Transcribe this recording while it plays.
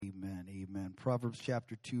Amen. Proverbs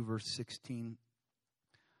chapter 2, verse 16.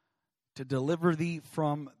 To deliver thee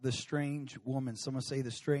from the strange woman. Someone say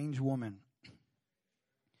the strange woman.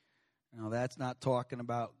 Now that's not talking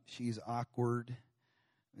about she's awkward.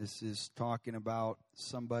 This is talking about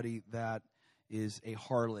somebody that is a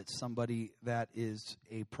harlot, somebody that is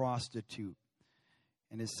a prostitute.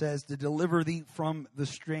 And it says to deliver thee from the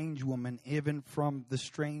strange woman, even from the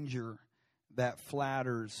stranger that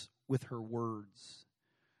flatters with her words,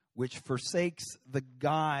 which forsakes the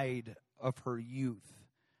guide of her youth.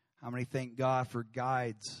 How many thank God for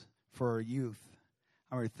guides for our youth?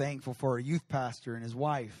 How many are thankful for our youth pastor and his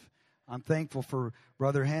wife? I'm thankful for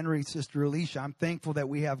Brother Henry, Sister Alicia. I'm thankful that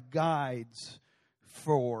we have guides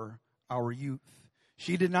for our youth.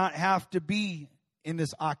 She did not have to be in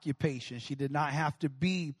this occupation. She did not have to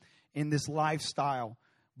be in this lifestyle,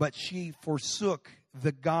 but she forsook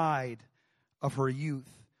the guide of her youth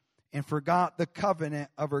and forgot the covenant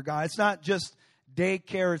of her God. It's not just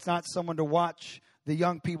daycare. It's not someone to watch the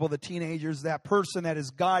young people, the teenagers. That person that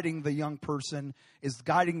is guiding the young person is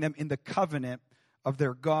guiding them in the covenant of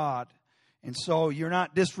their God. And so you're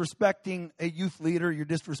not disrespecting a youth leader. You're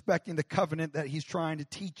disrespecting the covenant that he's trying to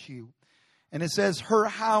teach you. And it says, her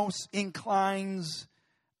house inclines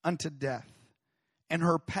unto death, and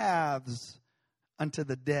her paths unto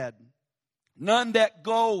the dead. None that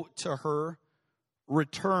go to her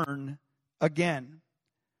return again.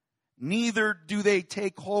 Neither do they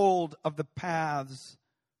take hold of the paths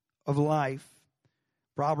of life.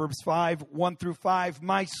 Proverbs 5, 1 through 5.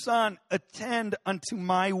 My son, attend unto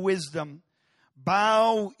my wisdom.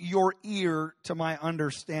 Bow your ear to my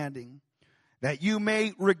understanding, that you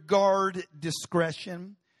may regard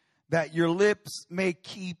discretion, that your lips may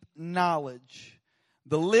keep knowledge.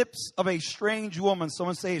 The lips of a strange woman,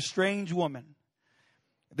 someone say a strange woman,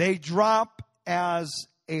 they drop as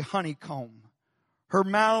a honeycomb. Her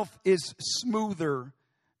mouth is smoother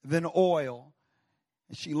than oil.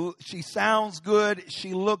 She sounds good.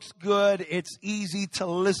 She looks good. It's easy to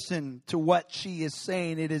listen to what she is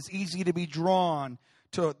saying. It is easy to be drawn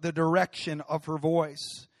to the direction of her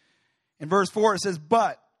voice. In verse 4 it says,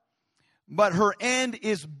 but her end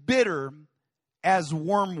is bitter as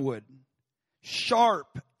wormwood,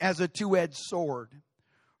 sharp as a two-edged sword.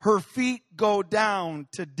 Her feet go down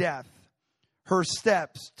to death. Her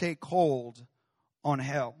steps take hold on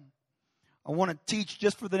hell. I want to teach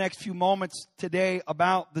just for the next few moments today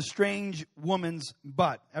about the strange woman's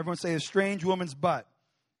butt. Everyone say a strange woman's butt.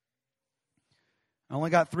 I only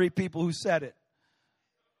got 3 people who said it.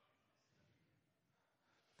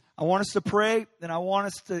 I want us to pray, and I want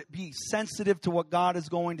us to be sensitive to what God is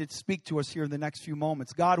going to speak to us here in the next few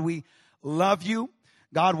moments. God, we love you.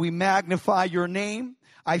 God, we magnify your name.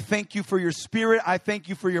 I thank you for your spirit. I thank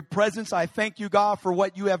you for your presence. I thank you, God, for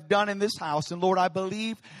what you have done in this house. And Lord, I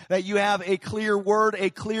believe that you have a clear word,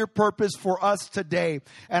 a clear purpose for us today.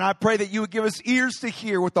 And I pray that you would give us ears to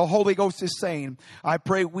hear what the Holy Ghost is saying. I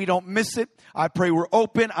pray we don't miss it. I pray we're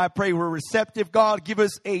open. I pray we're receptive. God, give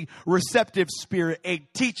us a receptive spirit, a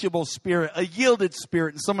teachable spirit, a yielded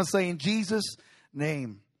spirit. And someone say in Jesus'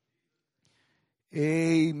 name.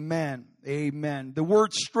 Amen. Amen. The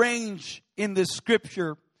word strange in this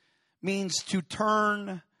scripture means to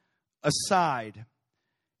turn aside.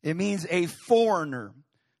 It means a foreigner,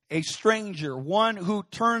 a stranger, one who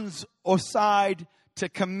turns aside to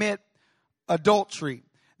commit adultery.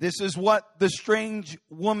 This is what the strange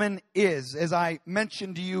woman is. As I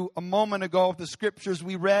mentioned to you a moment ago, the scriptures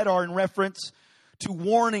we read are in reference to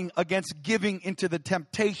warning against giving into the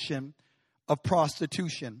temptation of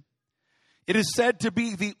prostitution. It is said to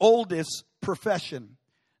be the oldest profession.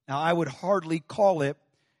 Now, I would hardly call it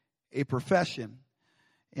a profession.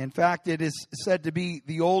 In fact, it is said to be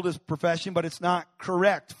the oldest profession, but it's not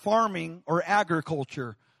correct. Farming or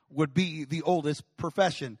agriculture would be the oldest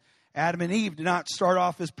profession. Adam and Eve did not start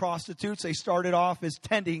off as prostitutes. They started off as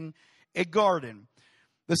tending a garden.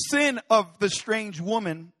 The sin of the strange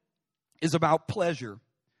woman is about pleasure.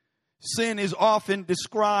 Sin is often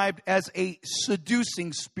described as a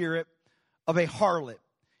seducing spirit of a harlot,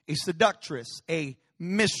 a seductress, a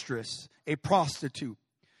mistress, a prostitute.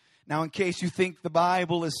 Now, in case you think the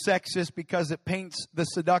Bible is sexist because it paints the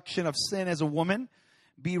seduction of sin as a woman,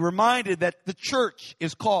 be reminded that the church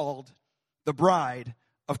is called the bride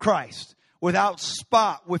of Christ. Without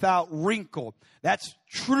spot, without wrinkle. That's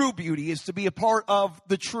true beauty, is to be a part of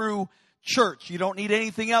the true church. You don't need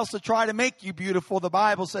anything else to try to make you beautiful. The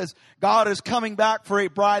Bible says God is coming back for a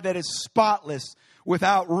bride that is spotless,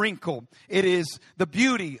 without wrinkle. It is the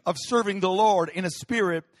beauty of serving the Lord in a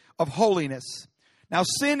spirit of holiness. Now,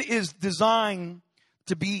 sin is designed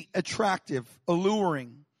to be attractive,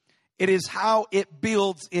 alluring. It is how it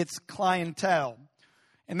builds its clientele.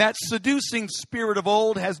 And that seducing spirit of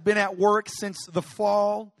old has been at work since the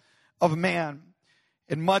fall of man.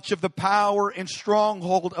 And much of the power and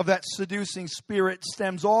stronghold of that seducing spirit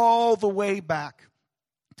stems all the way back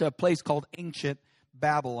to a place called ancient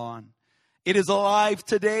Babylon. It is alive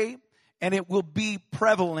today, and it will be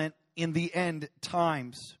prevalent in the end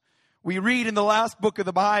times. We read in the last book of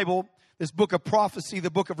the Bible, this book of prophecy,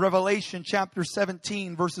 the book of Revelation, chapter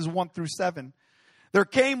 17, verses 1 through 7. There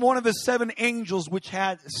came one of the 7 angels which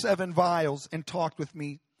had 7 vials and talked with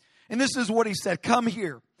me. And this is what he said, "Come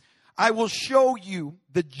here. I will show you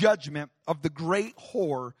the judgment of the great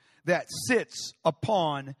whore that sits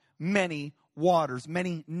upon many waters,"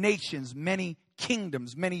 many nations, many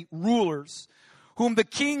kingdoms, many rulers, "whom the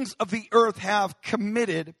kings of the earth have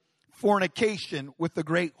committed fornication with the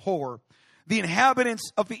great whore. The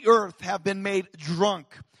inhabitants of the earth have been made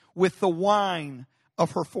drunk with the wine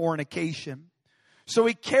of her fornication." So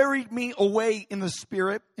he carried me away in the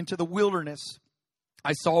spirit into the wilderness.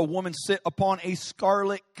 I saw a woman sit upon a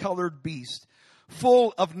scarlet-colored beast,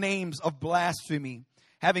 full of names of blasphemy,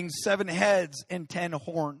 having 7 heads and 10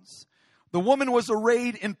 horns. The woman was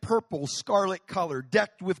arrayed in purple, scarlet color,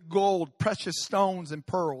 decked with gold, precious stones, and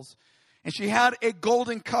pearls. And she had a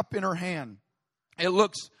golden cup in her hand. It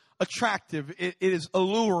looks attractive. It is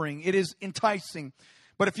alluring. It is enticing.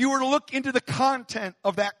 But if you were to look into the content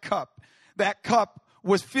of that cup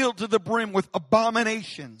was filled to the brim with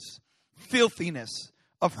abominations, filthiness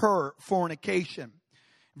of her fornication.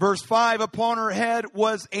 Verse 5, upon her head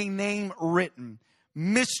was a name written,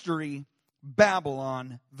 Mystery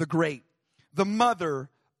Babylon the Great, the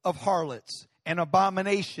mother of harlots and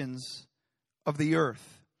abominations of the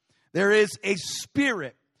earth. There is a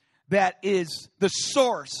spirit that is the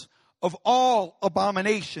source of all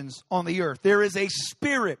abominations on the earth. There is a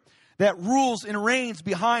spirit that rules and reigns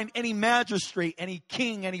behind any magistrate, any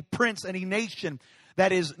king, any prince, any nation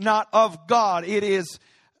that is not of God. It is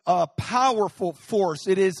a powerful force.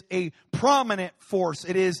 It is a prominent force.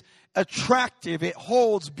 It is attractive. It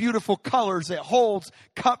holds beautiful colors. It holds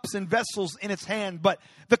cups and vessels in its hand. But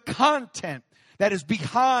the content that is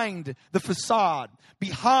behind the facade,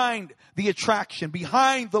 behind the attraction,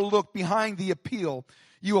 behind the look, behind the appeal,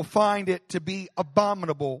 you will find it to be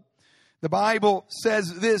abominable. The Bible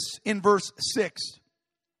says this in verse 6.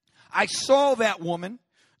 I saw that woman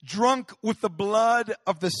drunk with the blood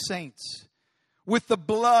of the saints, with the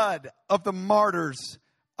blood of the martyrs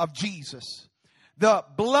of Jesus. The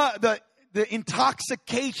blood, the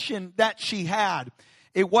intoxication that she had,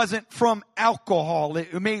 it wasn't from alcohol.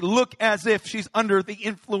 It may look as if she's under the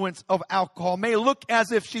influence of alcohol. It may look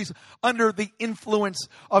as if she's under the influence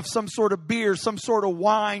of some sort of beer, some sort of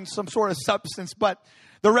wine, some sort of substance. But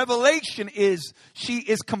the revelation is she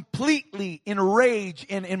is completely enraged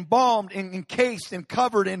and embalmed and encased and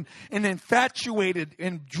covered and infatuated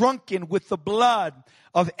and drunken with the blood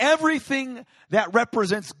of everything that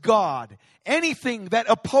represents God. Anything that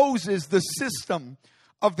opposes the system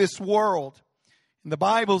of this world. And the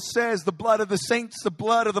Bible says the blood of the saints, the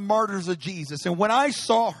blood of the martyrs of Jesus. And when I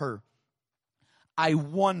saw her, I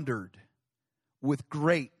wondered with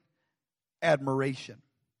great admiration.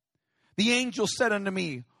 The angel said unto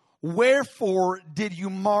me, wherefore did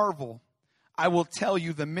you marvel? I will tell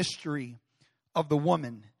you the mystery of the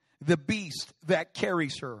woman, the beast that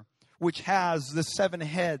carries her, which has the 7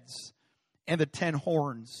 heads and the 10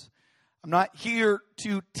 horns. I'm not here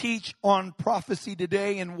to teach on prophecy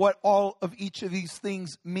today and what all of each of these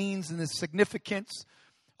things means and the significance,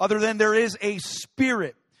 other than there is a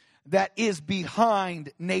spirit that is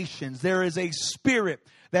behind nations. There is a spirit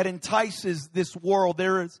that entices this world.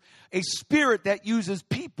 There is a spirit that uses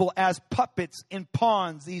people as puppets and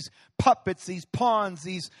pawns. These puppets, these pawns,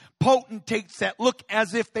 these potentates that look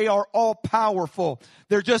as if they are all powerful.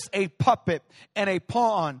 They're just a puppet and a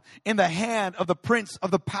pawn in the hand of the prince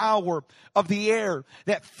of the power of the air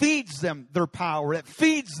that feeds them their power, that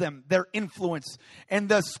feeds them their influence. And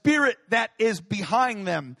the spirit that is behind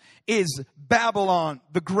them is Babylon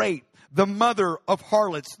the Great, the mother of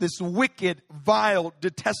harlots, this wicked, vile,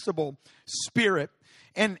 detestable spirit.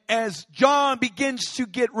 And as John begins to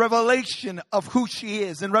get revelation of who she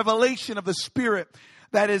is and revelation of the spirit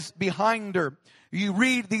that is behind her, you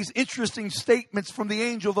read these interesting statements from the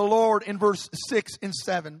angel of the Lord in verse 6 and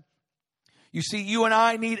 7. You see, you and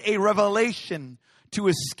I need a revelation to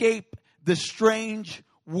escape the strange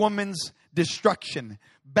woman's destruction.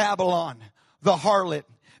 Babylon, the harlot.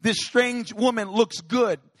 This strange woman looks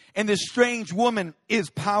good. And this strange woman is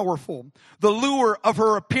powerful. The lure of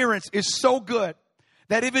her appearance is so good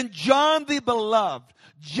that even John the Beloved,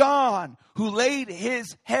 John, who laid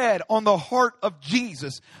his head on the heart of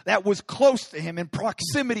Jesus, that was close to him, in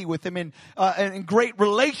proximity with him, in great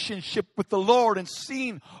relationship with the Lord, and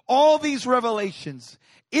seen all these revelations,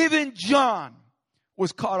 even John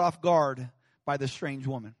was caught off guard by the strange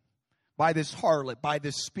woman, by this harlot, by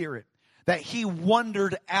this spirit, that he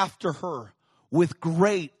wondered after her with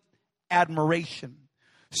great admiration.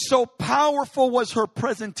 So powerful was her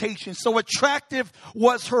presentation, so attractive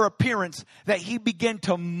was her appearance, that he began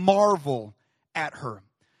to marvel at her.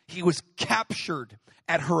 He was captured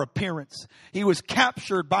at her appearance. He was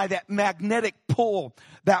captured by that magnetic pull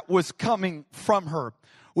that was coming from her.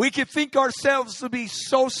 We could think ourselves to be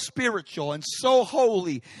so spiritual and so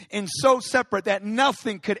holy and so separate that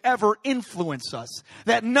nothing could ever influence us,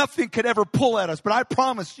 that nothing could ever pull at us. But I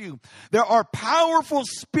promise you, there are powerful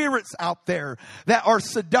spirits out there that are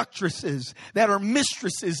seductresses, that are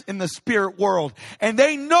mistresses in the spirit world. And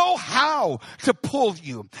they know how to pull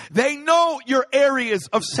you. They know your areas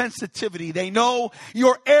of sensitivity. They know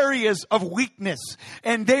your areas of weakness.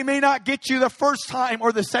 And they may not get you the first time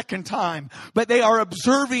or the second time, but they are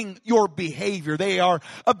observing your behavior. They are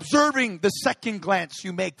observing the second glance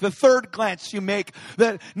you make, the third glance you make,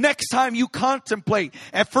 the next time you contemplate.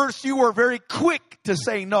 At first you are very quick to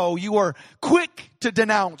say no. You are quick to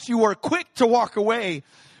denounce. You are quick to walk away.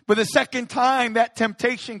 But the second time that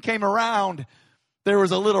temptation came around, there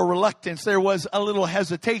was a little reluctance. There was a little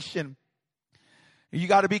hesitation. You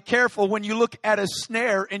got to be careful when you look at a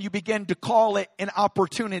snare and you begin to call it an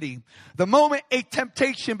opportunity. The moment a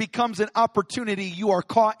temptation becomes an opportunity, you are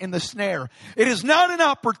caught in the snare. It is not an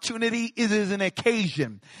opportunity, it is an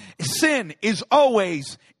occasion. Sin is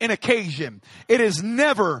always an occasion. It is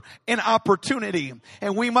never an opportunity.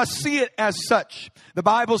 And we must see it as such. The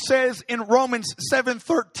Bible says in Romans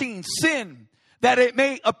 7:13, sin, that it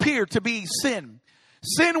may appear to be sin.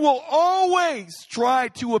 Sin will always try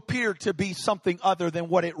to appear to be something other than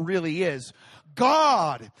what it really is.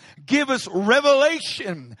 God give us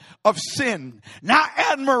revelation of sin, not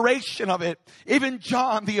admiration of it. Even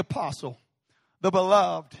John the Apostle, the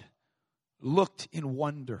beloved, looked in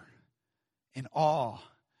wonder, in awe.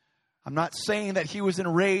 I'm not saying that he was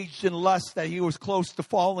enraged in lust, that he was close to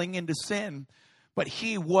falling into sin, but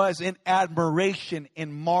he was in admiration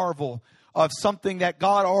and marvel of something that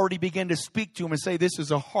God already began to speak to him and say, this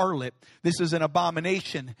is a harlot, this is an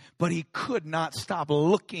abomination. But he could not stop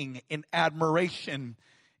looking in admiration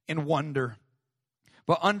and wonder.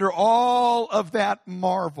 But under all of that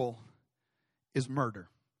marvel is murder,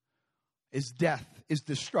 is death, is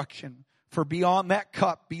destruction. For beyond that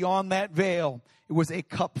cup, beyond that veil, it was a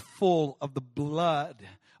cup full of the blood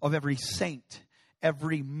of every saint,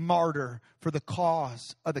 every martyr for the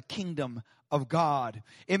cause of the kingdom of God.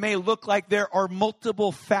 It may look like there are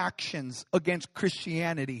multiple factions against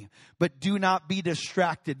Christianity, but do not be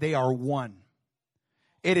distracted. They are one.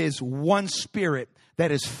 It is one spirit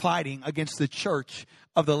that is fighting against the church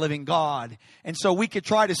of the living God. And so we could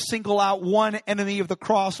try to single out one enemy of the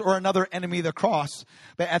cross or another enemy of the cross.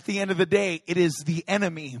 But at the end of the day, it is the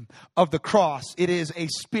enemy of the cross. It is a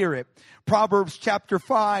spirit. Proverbs chapter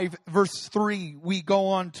 5, verse 3, we go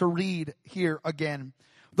on to read here again.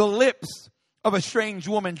 The lips of a strange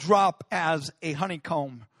woman drop as a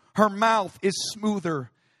honeycomb. Her mouth is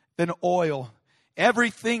smoother than oil.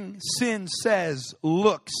 Everything sin says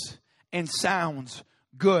looks and sounds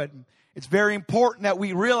good. It's very important that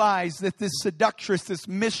we realize that this seductress, this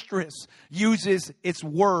mistress, uses its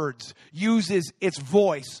words, uses its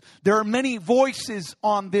voice. There are many voices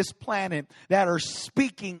on this planet that are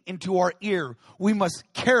speaking into our ear. We must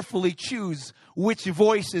carefully choose which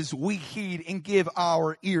voices we heed and give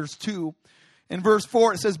our ears to. In verse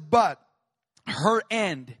 4, it says, but her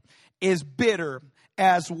end is bitter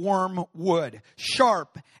as wormwood,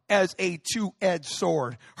 sharp as a two-edged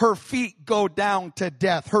sword. Her feet go down to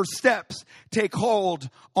death. Her steps take hold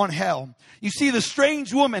on hell. You see, the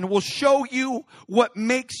strange woman will show you what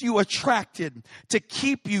makes you attracted to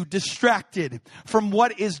keep you distracted from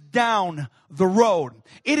what is down the road.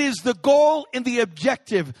 It is the goal and the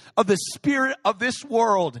objective of the spirit of this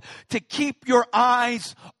world to keep your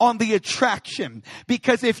eyes on the attraction.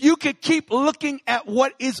 Because if you could keep looking at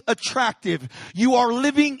what is attractive, you are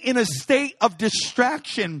living in a state of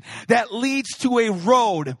distraction that leads to a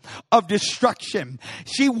road of destruction.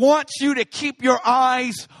 She wants you to keep your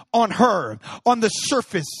eyes on her, on the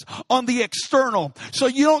surface, on the external, so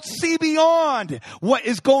you don't see beyond what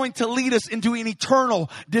is going to lead us into an eternal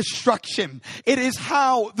destruction. It is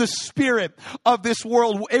how the spirit of this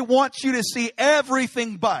world, it wants you to see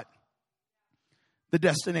everything but the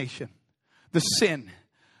destination, the sin,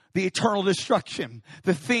 the eternal destruction,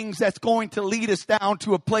 the things that's going to lead us down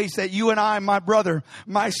to a place that you and I, my brother,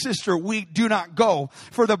 my sister, we do not go.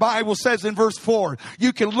 For the Bible says in verse 4,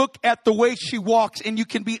 you can look at the way she walks and you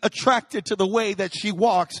can be attracted to the way that she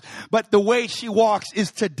walks. But the way she walks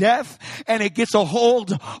is to death, and it gets a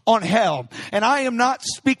hold on hell. And I am not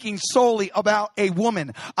speaking solely about a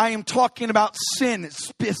woman. I am talking about sin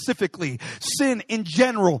specifically. Sin in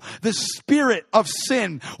general. The spirit of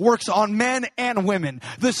sin works on men and women.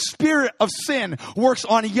 The spirit of sin works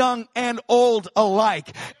on young and old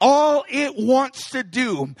alike. All it wants to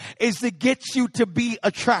do is to get you to be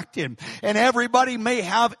attracted. And everybody may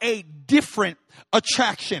have a different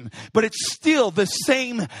attraction, but it's still the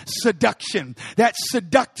same seduction. That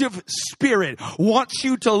seductive spirit wants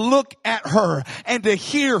you to look at her and to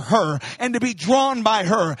hear her and to be drawn by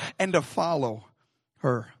her and to follow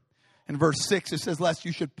her. In verse 6, it says, lest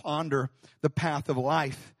you should ponder the path of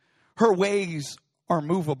life. Her ways are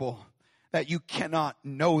movable, that you cannot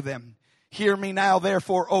know them. Hear me now,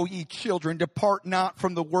 therefore, O ye children, depart not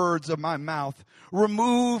from the words of my mouth.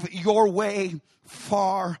 Remove your way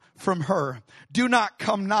far from her. Do not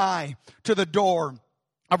come nigh to the door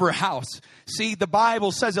of her house. See, the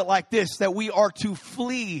Bible says it like this, that we are to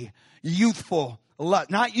flee youthful lust,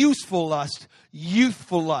 not useful lust,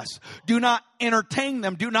 youthful lust. Do not entertain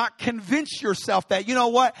them. Do not convince yourself that, you know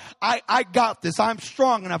what, I got this. I'm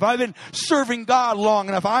strong enough. I've been serving God long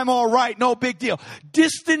enough. I'm all right. No big deal.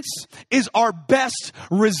 Distance is our best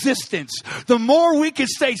resistance. The more we can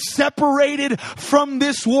stay separated from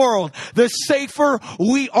this world, the safer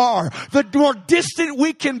we are. The more distant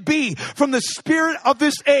we can be from the spirit of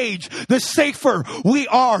this age, the safer we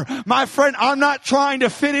are. My friend, I'm not trying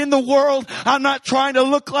to fit in the world. I'm not trying to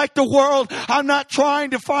look like the world. I'm not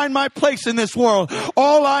trying to find my place in this world.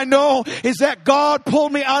 All I know is that God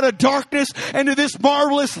pulled me out of darkness into this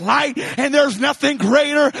marvelous light, and there's nothing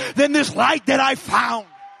greater than this light that I found.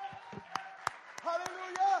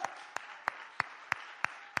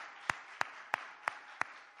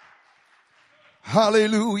 Hallelujah.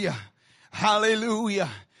 Hallelujah. Hallelujah.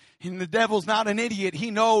 And the devil's not an idiot.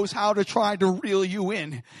 He knows how to try to reel you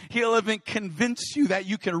in. He'll even convince you that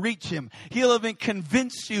you can reach him. He'll even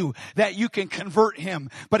convince you that you can convert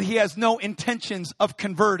him. But he has no intentions of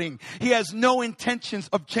converting. He has no intentions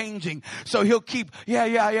of changing. So he'll keep,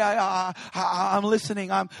 I'm listening.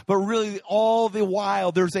 But really all the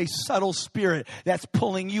while there's a subtle spirit that's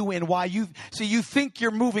pulling you in. Why you think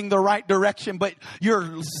you're moving the right direction, but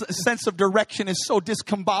your sense of direction is so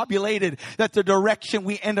discombobulated that the direction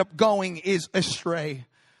we end up going is astray.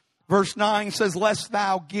 Verse 9 says, lest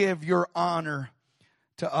thou give your honor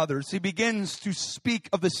to others. He begins to speak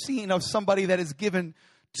of the scene of somebody that is given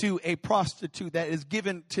to a prostitute, that is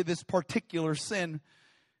given to this particular sin.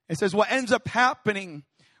 It says what ends up happening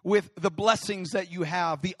with the blessings that you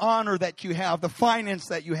have, the honor that you have, the finance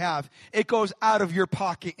that you have, it goes out of your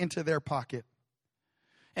pocket into their pocket.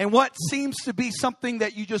 And what seems to be something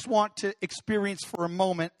that you just want to experience for a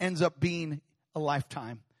moment ends up being a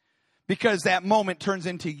lifetime. Because that moment turns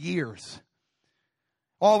into years.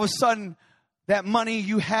 All of a sudden, that money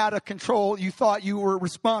you had a control, you thought you were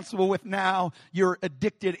responsible with, now you're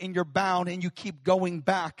addicted and you're bound, and you keep going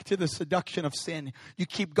back to the seduction of sin. You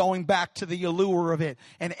keep going back to the allure of it,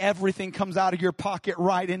 and everything comes out of your pocket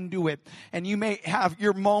right into it. And you may have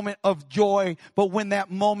your moment of joy, but when that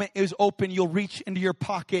moment is open, you'll reach into your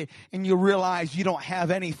pocket and you realize you don't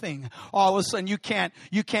have anything. All of a sudden you can't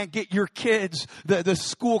get your kids the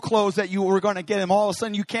school clothes that you were going to get them. All of a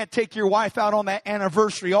sudden you can't take your wife out on that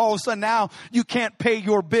anniversary. All of a sudden now you can't pay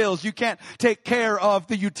your bills. You can't take care of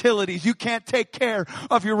the utilities. You can't take care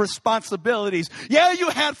of your responsibilities. Yeah, you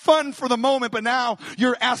had fun for the moment, but now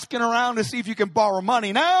you're asking around to see if you can borrow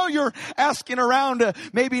money. Now you're asking around to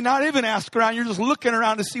maybe not even ask around. You're just looking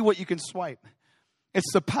around to see what you can swipe.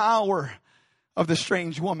 It's the power of the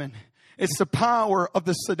strange woman. It's the power of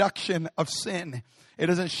the seduction of sin. It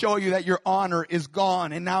doesn't show you that your honor is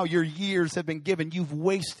gone and now your years have been given. You've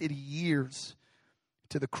wasted years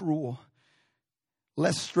to the cruel.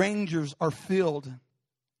 Lest strangers are filled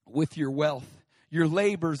with your wealth. Your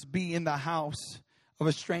labors be in the house of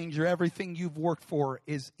a stranger. Everything you've worked for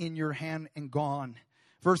is in your hand and gone.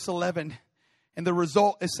 Verse 11. And the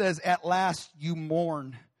result, it says, at last you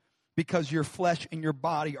mourn because your flesh and your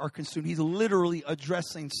body are consumed. He's literally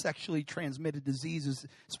addressing sexually transmitted diseases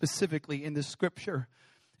specifically in this scripture.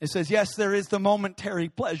 It says, yes, there is the momentary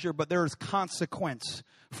pleasure, but there is consequence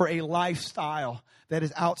for a lifestyle that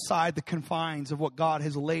is outside the confines of what God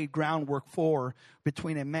has laid groundwork for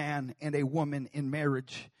between a man and a woman in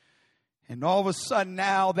marriage. And all of a sudden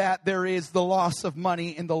now that there is the loss of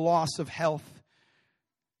money and the loss of health,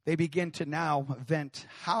 they begin to now vent,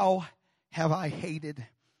 how have I hated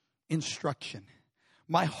instruction?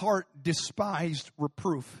 My heart despised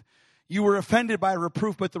reproof. You were offended by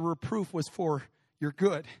reproof, but the reproof was for your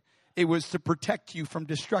good. It was to protect you from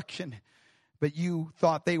destruction. But you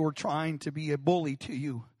thought they were trying to be a bully to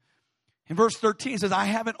you. In verse 13 it says, I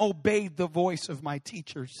haven't obeyed the voice of my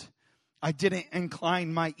teachers. I didn't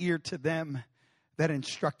incline my ear to them that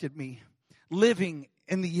instructed me, living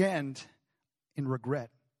in the end in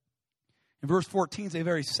regret. In verse 14 is a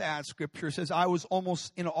very sad scripture. It says, I was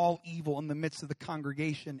almost in all evil in the midst of the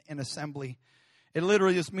congregation and assembly. It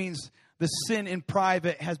literally just means the sin in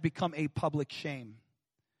private has become a public shame.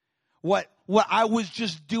 What I was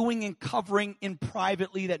just doing and covering in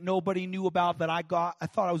privately that nobody knew about, that I thought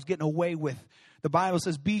I was getting away with. The Bible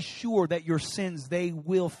says, be sure that your sins, they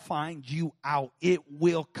will find you out. It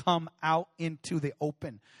will come out into the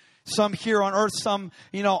open. Some here on earth, some,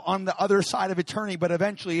 on the other side of eternity, but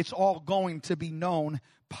eventually it's all going to be known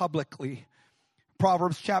publicly.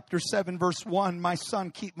 Proverbs chapter 7, verse 1, my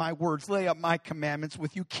son, keep my words, lay up my commandments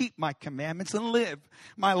with you, keep my commandments and live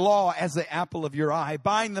my law as the apple of your eye.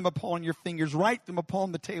 Bind them upon your fingers, write them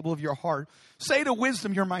upon the table of your heart. Say to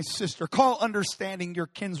wisdom, you're my sister. Call understanding your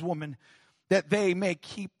kinswoman, that they may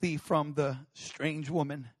keep thee from the strange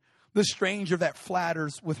woman, the stranger that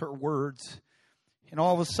flatters with her words. And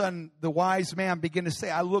all of a sudden, the wise man began to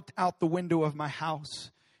say, I looked out the window of my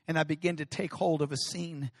house, and I began to take hold of a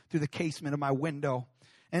scene through the casement of my window.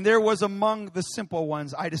 And there was among the simple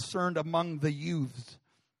ones, I discerned among the youths,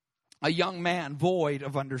 a young man void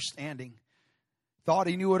of understanding. Thought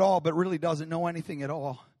he knew it all, but really doesn't know anything at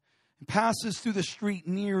all. And passes through the street,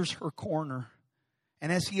 nears her corner.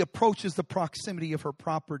 And as he approaches the proximity of her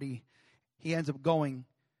property, he ends up going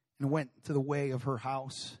and went to the way of her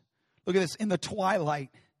house. Look at this. In the twilight,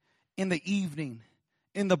 in the evening,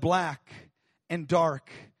 in the black and dark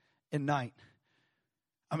and night.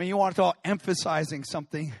 I mean, you want to talk emphasizing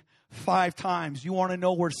something 5 times. You want to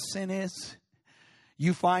know where sin is?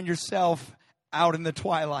 You find yourself out in the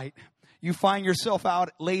twilight. You find yourself out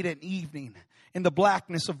late at evening, in the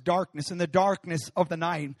blackness of darkness, in the darkness of the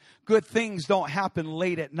night. Good things don't happen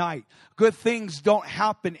late at night. Good things don't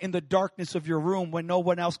happen in the darkness of your room when no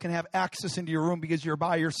one else can have access into your room because you're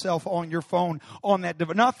by yourself on your phone, on that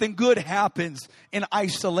device. Nothing good happens in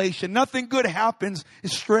isolation. Nothing good happens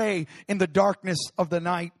astray in the darkness of the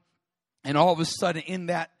night. And all of a sudden, in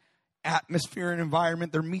that atmosphere and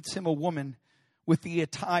environment, there meets him a woman with the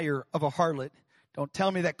attire of a harlot. Don't tell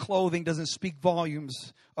me that clothing doesn't speak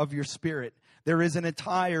volumes of your spirit. There is an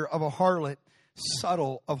attire of a harlot,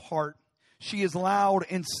 subtle of heart. She is loud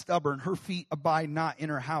and stubborn. Her feet abide not in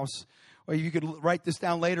her house. Or you could write this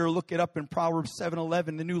down later or look it up in Proverbs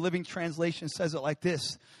 7:11. The New Living Translation says it like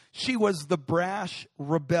this. She was the brash,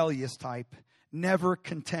 rebellious type, never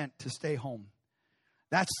content to stay home.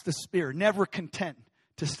 That's the spirit, never content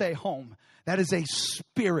to stay home. That is a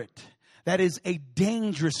spirit. That is a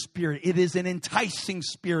dangerous spirit. It is an enticing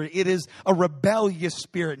spirit. It is a rebellious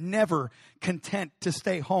spirit, never content to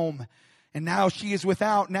stay home. And now she is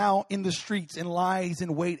without, now in the streets, and lies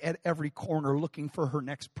in wait at every corner looking for her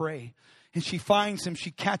next prey. And she finds him,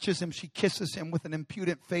 she catches him, she kisses him with an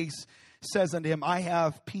impudent face, says unto him, I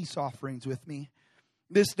have peace offerings with me.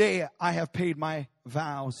 This day I have paid my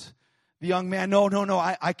vows. The young man, no,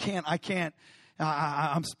 I can't.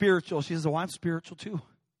 I'm spiritual. She says, oh, I'm spiritual too.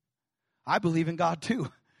 I believe in God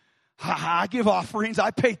too. I give offerings.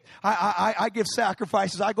 I pay. I give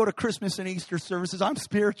sacrifices. I go to Christmas and Easter services. I'm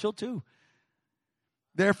spiritual too.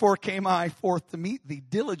 Therefore came I forth to meet thee,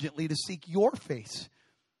 diligently to seek your face.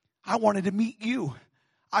 I wanted to meet you.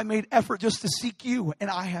 I made effort just to seek you, and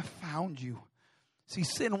I have found you. See,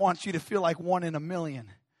 sin wants you to feel like one in a million,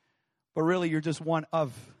 but really you're just one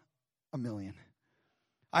of a million.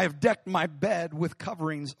 I have decked my bed with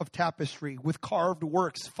coverings of tapestry, with carved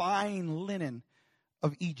works, fine linen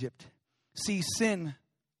of Egypt. See, sin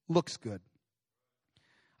looks good.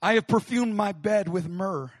 I have perfumed my bed with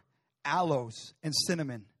myrrh, aloes, and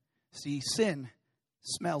cinnamon. See, sin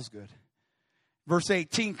smells good. Verse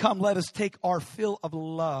 18, come, let us take our fill of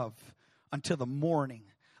love until the morning.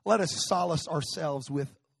 Let us solace ourselves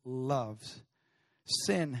with loves.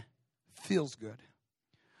 Sin feels good.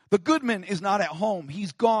 The goodman is not at home.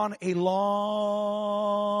 He's gone a long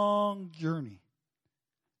journey.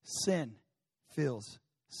 Sin feels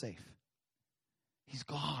safe. He's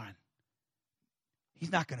gone.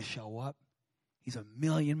 He's not going to show up. He's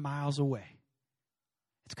 1,000,000 miles away.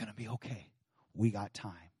 It's going to be okay. We got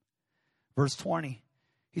time. Verse 20,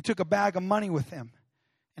 he took a bag of money with him,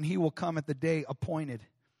 and he will come at the day appointed.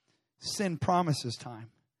 Sin promises time.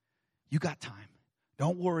 You got time.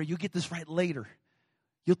 Don't worry. You get this right later.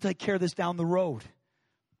 You'll take care of this down the road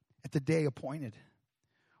at the day appointed.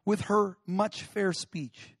 With her much fair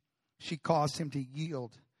speech, she caused him to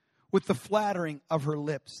yield. With the flattering of her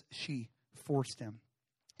lips, she forced him.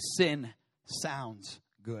 Sin sounds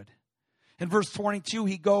good. In verse 22,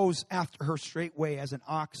 he goes after her straightway as an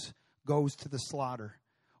ox goes to the slaughter,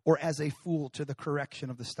 or as a fool to the correction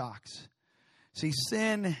of the stocks. See,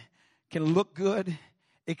 sin can look good.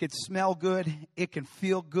 It could smell good. It can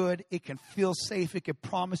feel good. It can feel safe. It could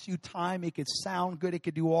promise you time. It could sound good. It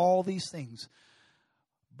could do all these things.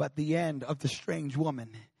 But the end of the strange woman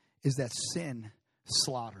is that sin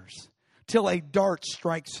slaughters, till a dart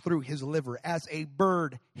strikes through his liver, as a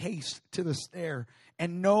bird hastes to the snare,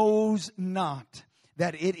 and knows not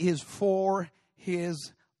that it is for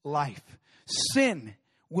his life. Sin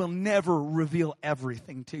will never reveal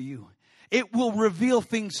everything to you. It will reveal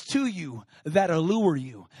things to you that allure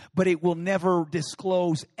you, but it will never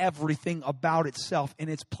disclose everything about itself and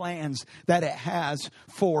its plans that it has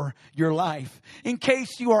for your life. In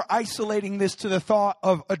case you are isolating this to the thought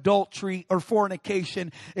of adultery or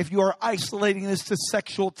fornication, if you are isolating this to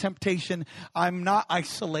sexual temptation, I'm not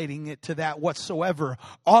isolating it to that whatsoever.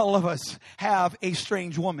 All of us have a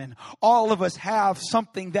strange woman. All of us have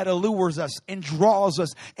something that allures us and draws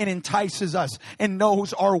us and entices us and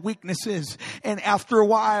knows our weaknesses. And after a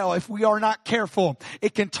while, if we are not careful,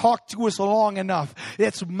 it can talk to us long enough.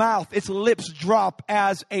 Its mouth, its lips drop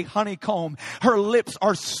as a honeycomb. Her lips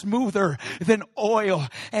are smoother than oil,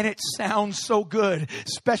 and it sounds so good,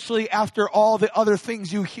 especially after all the other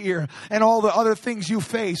things you hear and all the other things you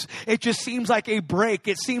face. It just seems like a break.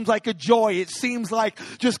 It seems like a joy. It seems like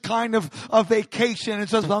just kind of a vacation.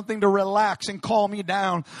 It's just something to relax and calm you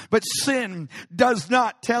down. But sin does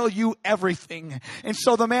not tell you everything. And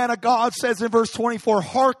so the man of God says in verse 24,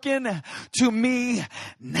 hearken to me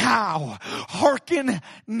now. Hearken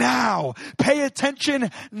now. Pay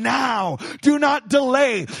attention now. Do not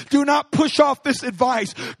delay. Do not push off this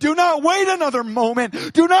advice. Do not wait another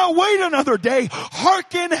moment. Do not wait another day.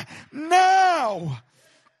 Hearken now.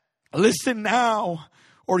 Listen now,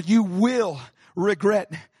 or you will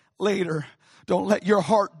regret later. Don't let your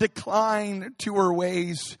heart decline to her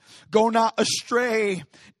ways. Go not astray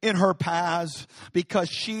in her paths, because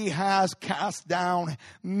she has cast down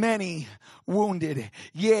many wounded.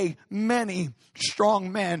 Yea, many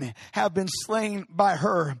strong men have been slain by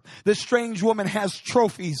her. The strange woman has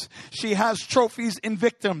trophies. She has trophies and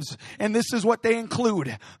victims. And this is what they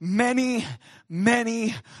include. Many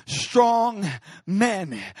strong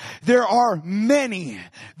men. There are many.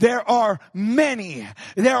 There are many.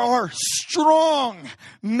 There are strong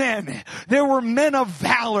men. There were men of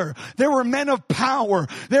valor. There were men of power.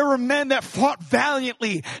 There were men that fought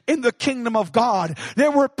valiantly in the kingdom of God.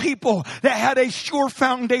 There were people that had a sure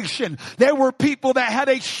foundation. There were people that had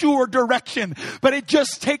a sure direction. But it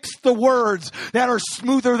just takes the words that are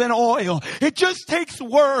smoother than oil. It just takes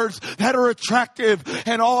words that are attractive.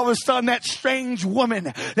 And all of a sudden that strange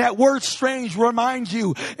woman, that word strange reminds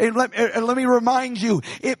you, and let me remind you,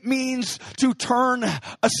 it means to turn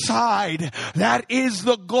aside. That is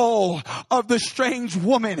the goal of the strange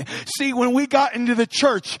woman. See, when we got into the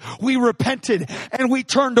church, we repented and we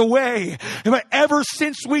turned away. But ever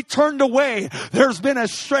since we turned away, there's been a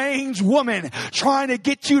strange woman trying to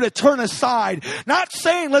get you to turn aside. Not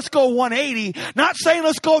saying let's go 180, not saying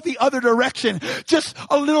let's go the other direction, just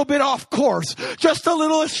a little bit off course, just a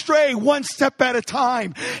little astray, one step at a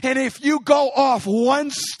time. And if you go off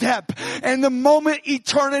one step, and the moment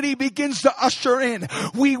eternity begins to usher in,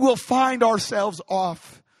 we will find ourselves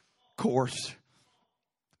off course.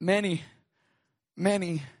 Many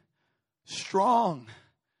strong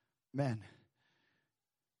men.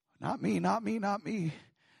 Not me.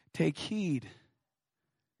 Take heed.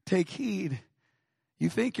 Take heed. You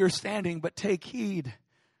think you're standing, but take heed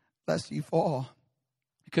lest you fall,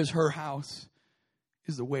 because her house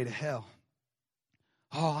is the way to hell.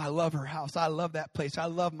 Oh, I love her house. I love that place. I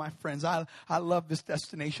love my friends. I love this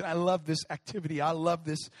destination. I love this activity. I love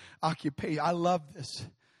this occupation. I love this.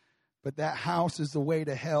 But that house is the way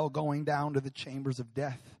to hell, going down to the chambers of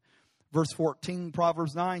death. Verse 14,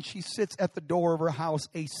 Proverbs 9, she sits at the door of her house,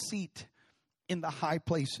 a seat in the high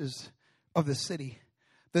places of the city.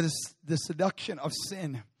 The seduction of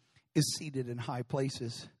sin is seated in high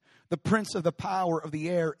places. The prince of the power of the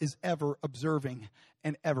air is ever observing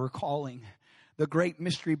and ever calling. the great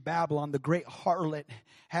mystery Babylon, the great harlot,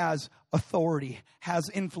 has authority, has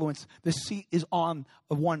influence. The seat is on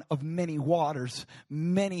one of many waters,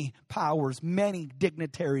 many powers, many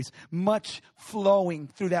dignitaries, much flowing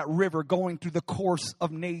through that river, going through the course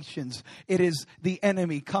of nations. It is the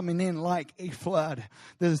enemy coming in like a flood.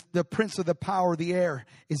 The prince of the power of the air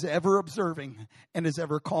is ever observing and is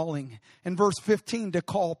ever calling. In verse 15, to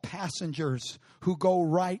call passengers who go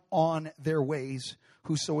right on their ways.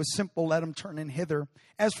 Whoso is simple, let him turn in hither.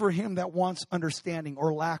 As for him that wants understanding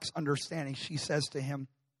or lacks understanding, she says to him,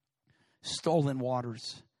 stolen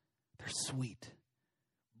waters, they're sweet.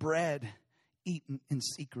 Bread eaten in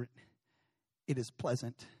secret, it is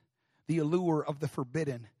pleasant. The allure of the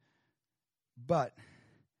forbidden, but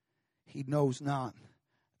he knows not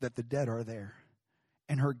that the dead are there,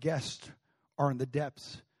 and her guests are in the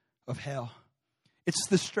depths of hell. It's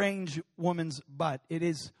the strange woman's butt. It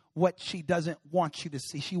is what she doesn't want you to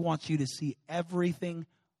see. She wants you to see everything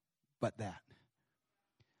but that.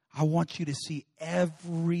 I want you to see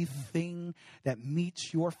everything that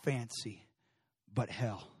meets your fancy but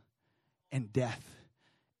hell and death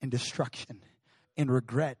and destruction and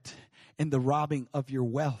regret and the robbing of your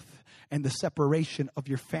wealth and the separation of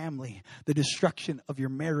your family, the destruction of your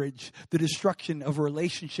marriage, the destruction of a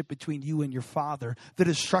relationship between you and your father, the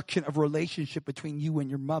destruction of a relationship between you and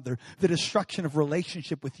your mother, the destruction of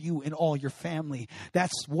relationship with you and all your family.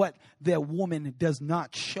 That's what the woman does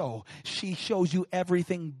not show. She shows you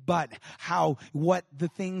everything but what the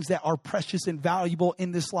things that are precious and valuable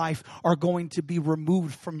in this life are going to be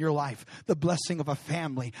removed from your life. The blessing of a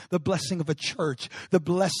family, the blessing of a church, the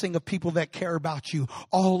blessing of people that care about you.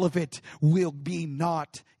 All of it will be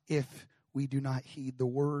naught if we do not heed the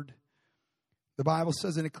word. The Bible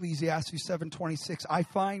says in Ecclesiastes 7:26, I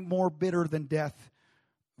find more bitter than death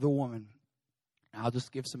the woman. I'll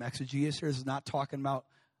just give some exegesis here. This is not talking about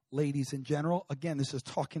ladies in general. Again, this is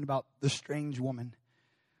talking about the strange woman.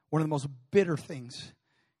 One of the most bitter things.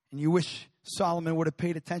 And you wish Solomon would have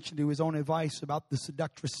paid attention to his own advice about the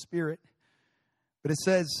seductress spirit. But it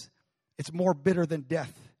says it's more bitter than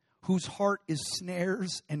death, whose heart is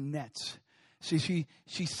snares and nets. See,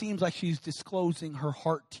 she seems like she's disclosing her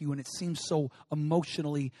heart to you, and it seems so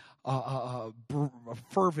emotionally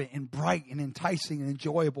fervent and bright and enticing and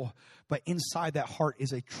enjoyable. But inside that heart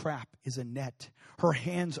is a trap, is a net. Her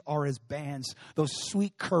hands are as bands. Those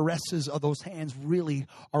sweet caresses of those hands really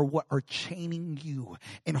are what are chaining you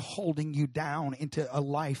and holding you down into a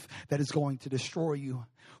life that is going to destroy you.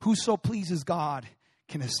 Whoso pleases God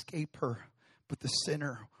can escape her, but the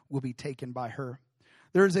sinner will be taken by her.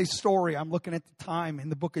 There is a story, I'm looking at the time, in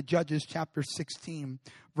the book of Judges, chapter 16,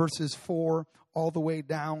 verses 4 all the way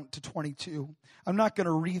down to 22. I'm not going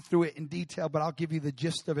to read through it in detail, but I'll give you the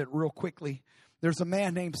gist of it real quickly. There's a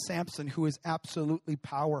man named Samson who is absolutely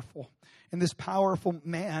powerful. And this powerful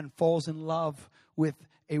man falls in love with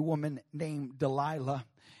a woman named Delilah.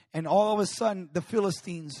 And all of a sudden, the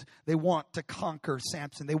Philistines, they want to conquer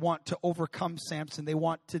Samson. They want to overcome Samson. They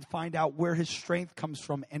want to find out where his strength comes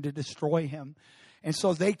from and to destroy him. And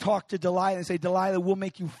so they talk to Delilah and say, Delilah, we'll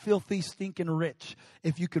make you filthy, stinking rich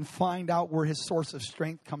if you can find out where his source of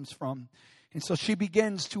strength comes from. And so she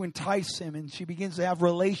begins to entice him, and she begins to have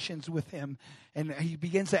relations with him. And he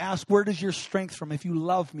begins to ask, where does your strength from? If you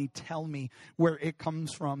love me, tell me where it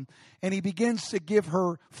comes from. And he begins to give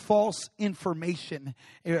her false information,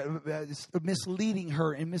 misleading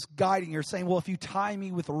her and misguiding her, saying, well, if you tie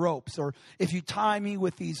me with ropes, or if you tie me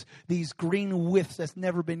with these green withes that's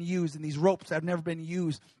never been used, and these ropes that have never been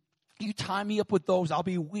used, you tie me up with those, I'll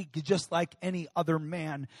be weak just like any other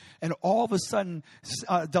man. And all of a sudden,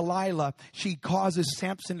 Delilah, she causes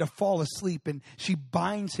Samson to fall asleep, and she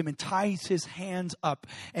binds him and ties his hands up.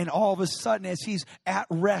 And all of a sudden, as he's at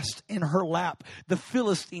rest in her lap, the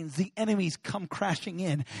Philistines, the enemies, come crashing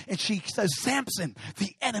in. And she says, Samson,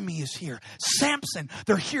 the enemy is here. Samson,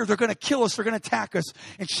 they're here. They're going to kill us. They're going to attack us.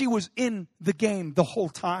 And she was in the game the whole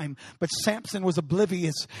time. But Samson was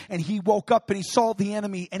oblivious, and he woke up and he saw the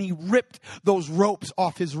enemy, and he ripped those ropes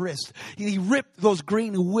off his wrist. He ripped those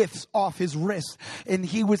green withes off his wrist, and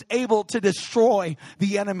he was able to destroy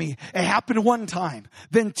the enemy. It happened one time,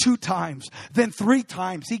 then 2 times, then 3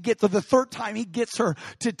 times. He gets to the 3rd time, he gets her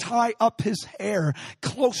to tie up his hair.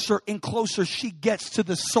 Closer and closer she gets to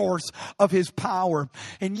the source of his power.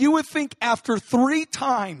 And you would think after 3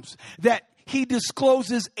 times that he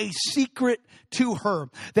discloses a secret to her,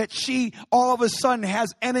 that she all of a sudden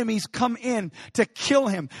has enemies come in to kill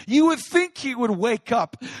him. You would think he would wake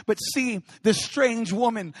up, but see, the strange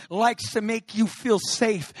woman likes to make you feel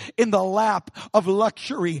safe in the lap of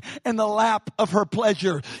luxury, in the lap of her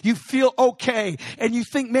pleasure. You feel okay, and you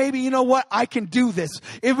think, maybe, you know what, I can do this.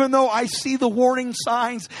 Even though I see the warning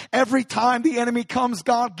signs every time the enemy comes,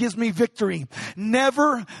 God gives me victory.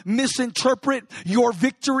 Never misinterpret your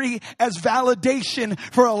victory as validation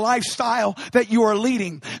for a lifestyle that you are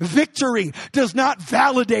leading. Victory does not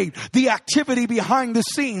validate the activity behind the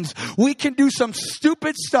scenes. We can do some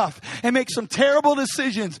stupid stuff and make some terrible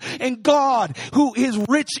decisions, and God, who is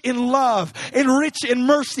rich in love and rich in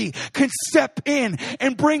mercy, can step in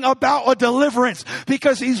and bring about a deliverance,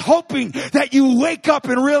 because he's hoping that you wake up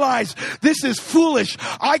and realize, this is foolish.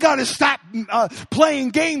 I got to stop playing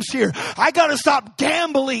games here. I got to stop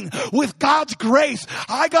gambling with God's grace.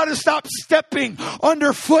 I got to stop stepping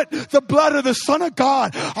underfoot the blood of the Son of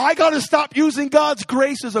God. I got to stop using God's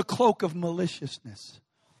grace as a cloak of maliciousness.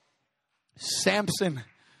 Samson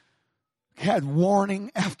had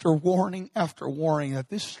warning after warning after warning that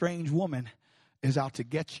this strange woman is out to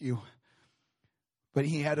get you. But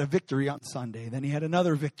he had a victory on Sunday. Then he had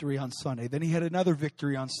another victory on Sunday. Then he had another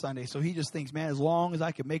victory on Sunday. So he just thinks, man, as long as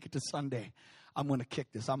I can make it to Sunday, I'm going to kick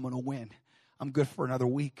this. I'm going to win. I'm good for another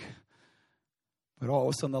week. But all of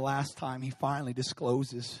a sudden, the last time, he finally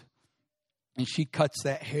discloses. And she cuts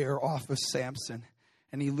that hair off of Samson.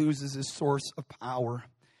 And he loses his source of power.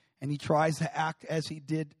 And he tries to act as he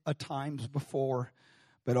did at times before.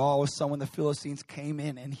 But all of a sudden, when the Philistines came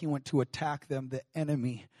in and he went to attack them, the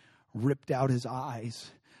enemy ripped out his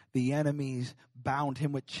eyes. The enemies bound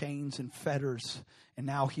him with chains and fetters. And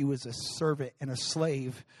now he was a servant and a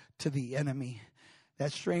slave to the enemy.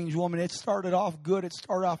 That strange woman, it started off good. It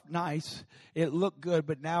started off nice. It looked good.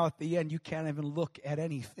 But now at the end, you can't even look at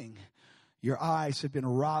anything. Your eyes have been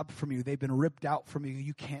robbed from you. They've been ripped out from you.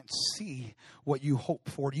 You can't see what you hoped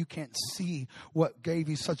for. You can't see what gave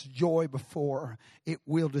you such joy before. It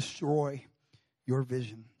will destroy your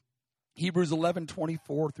vision. Hebrews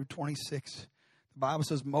 11:24 through 26. The Bible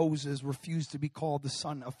says Moses refused to be called the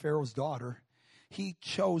son of Pharaoh's daughter. He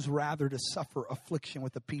chose rather to suffer affliction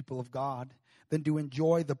with the people of God than to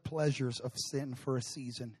enjoy the pleasures of sin for a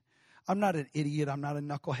season. I'm not an idiot. I'm not a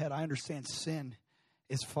knucklehead. I understand sin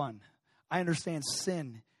is fun. I understand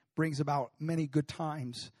sin brings about many good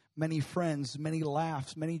times, many friends, many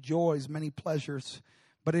laughs, many joys, many pleasures.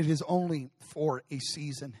 But it is only for a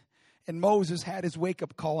season. And Moses had his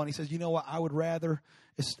wake-up call, and he says, you know what,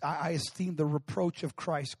 I esteem the reproach of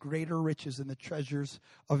Christ greater riches than the treasures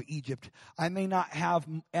of Egypt. I may not have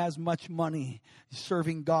as much money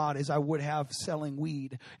serving God as I would have selling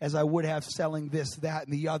weed, as I would have selling this, that,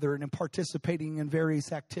 and the other, and in participating in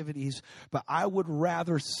various activities. But I would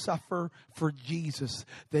rather suffer for Jesus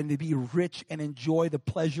than to be rich and enjoy the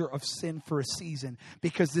pleasure of sin for a season.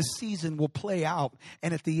 Because this season will play out,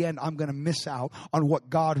 and at the end, I'm going to miss out on what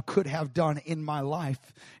God could have done in my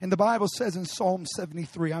life. And the Bible says in Psalm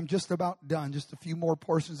 73, I'm just about done, just a few more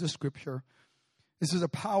portions of Scripture. This is a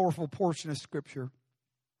powerful portion of Scripture.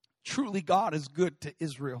 Truly God is good to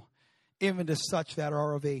Israel, even to such that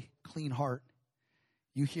are of a clean heart.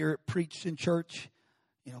 You hear it preached in church,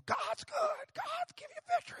 you know, God's good, God's giving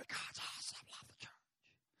you victory, God's awesome, love the church.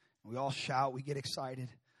 We all shout, we get excited.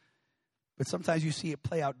 But sometimes you see it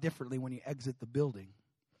play out differently when you exit the building.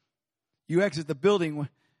 You exit the building,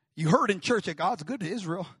 you heard in church that God's good to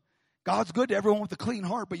Israel. God's good to everyone with a clean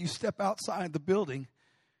heart, but you step outside the building.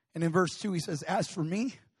 And in verse 2, he says, as for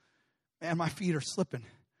me, man, my feet are slipping.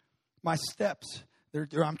 My steps,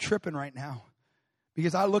 I'm tripping right now.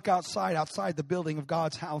 Because I look outside the building of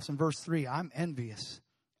God's house in verse 3, I'm envious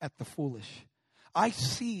at the foolish. I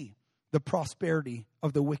see the prosperity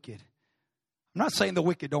of the wicked. I'm not saying the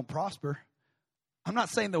wicked don't prosper. I'm not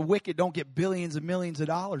saying the wicked don't get billions and millions of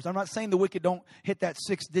dollars. I'm not saying the wicked don't hit that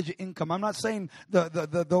 6-digit income. I'm not saying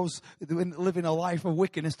those living a life of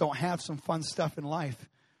wickedness don't have some fun stuff in life.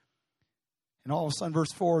 And all of a sudden,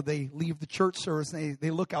 verse 4, they leave the church service and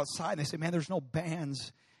they look outside and they say, man, there's no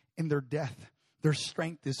bands in their death. Their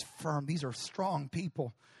strength is firm. These are strong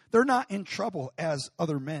people. They're not in trouble as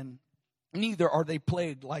other men. Neither are they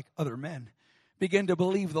plagued like other men. Begin to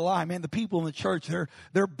believe the lie, man. The people in the church,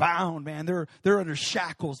 they're bound, man. They're under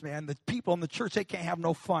shackles, man. The people in the church, they can't have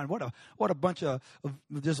no fun. What a bunch of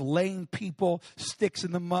just lame people, sticks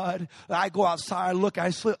in the mud. I go outside, I look, I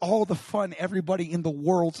see all the fun everybody in the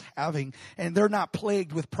world's having, and they're not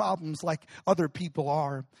plagued with problems like other people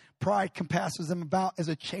are. Pride compasses them about as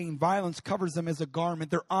a chain. Violence covers them as a garment.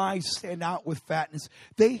 Their eyes stand out with fatness.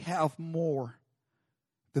 They have more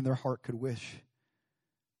than their heart could wish.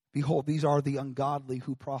 Behold, these are the ungodly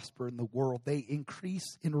who prosper in the world. They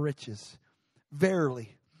increase in riches.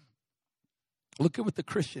 Verily. Look at what the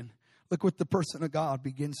Christian, look what the person of God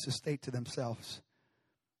begins to state to themselves.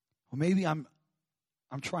 Well, maybe I'm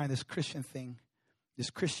trying this Christian thing, this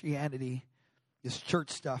Christianity, this church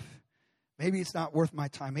stuff. Maybe it's not worth my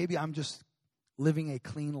time. Maybe I'm just living a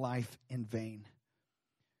clean life in vain.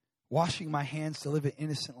 Washing my hands to live an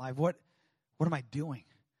innocent life. What am I doing?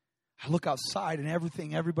 I look outside and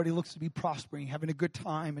everybody looks to be prospering, having a good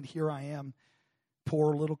time, and here I am,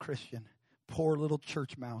 poor little Christian, poor little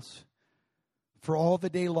church mouse. For all the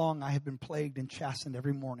day long I have been plagued and chastened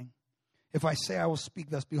every morning. If I say I will speak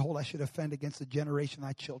thus, behold, I should offend against the generation of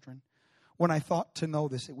thy children. When I thought to know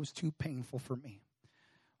this, it was too painful for me.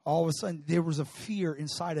 All of a sudden, there was a fear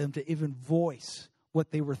inside of them to even voice what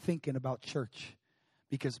they were thinking about church.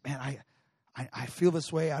 Because, man, I feel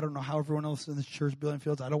this way. I don't know how everyone else in this church building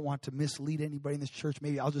feels. I don't want to mislead anybody in this church.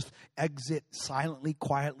 Maybe I'll just exit silently,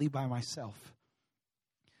 quietly by myself.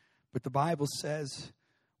 But the Bible says,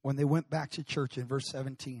 when they went back to church in verse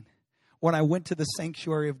 17, when I went to the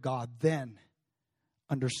sanctuary of God, then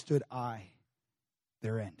understood I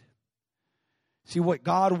their end. See, what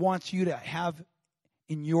God wants you to have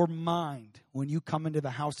in your mind when you come into the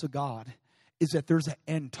house of God is that there's an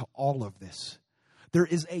end to all of this. There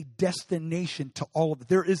is a destination to all of it.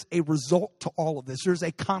 There is a result to all of this. There's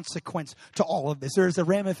a consequence to all of this. There is a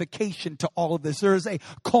ramification to all of this. There is a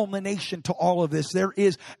culmination to all of this. There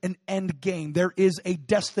is an end game. There is a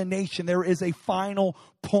destination. There is a final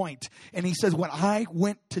point. And he says, when I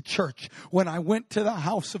went to church, when I went to the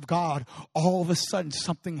house of God, all of a sudden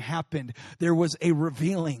something happened. There was a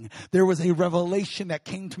revealing. There was a revelation that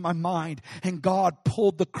came to my mind. And God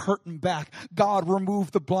pulled the curtain back. God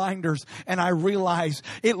removed the blinders. And I realized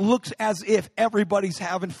it looks as if everybody's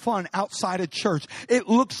having fun outside of church. It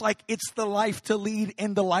looks like it's the life to lead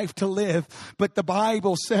and the life to live. But the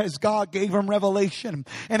Bible says God gave him revelation.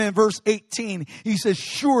 And in verse 18, he says,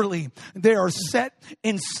 surely they are set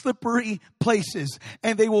in slippery places,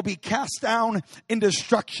 and they will be cast down in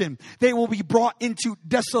destruction. They will be brought into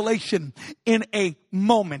desolation in a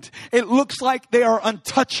moment. It looks like they are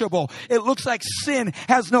untouchable. It looks like sin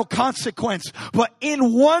has no consequence. But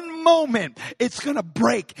in one moment, it's going to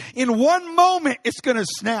break. In one moment, it's going to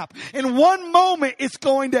snap. In one moment, it's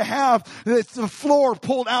going to have the floor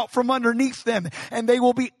pulled out from underneath them, and they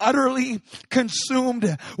will be utterly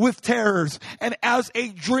consumed with terrors. And as a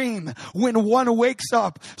dream, when one wakes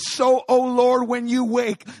up, so, O Lord, when you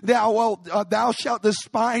wake, thou shalt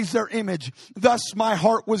despise their image. Thus my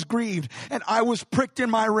heart was grieved, and I was pricked in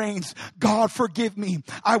my reins. God, forgive me.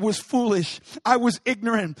 I was foolish. I was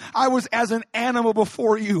ignorant. I was as an animal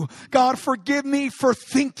before you. God, forgive me for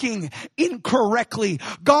thinking incorrectly.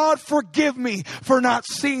 God, forgive me for not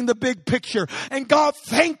seeing the big picture. And God,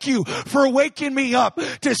 thank you for waking me up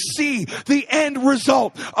to see the end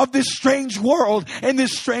result of this strange world and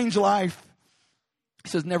this strange life. He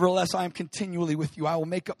says, nevertheless, I am continually with you. I will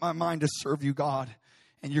make up my mind to serve you, God.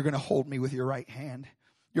 And you're going to hold me with your right hand.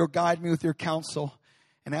 You'll guide me with your counsel.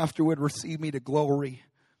 And afterward receive me to glory.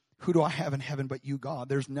 Who do I have in heaven but you, God?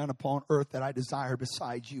 There's none upon earth that I desire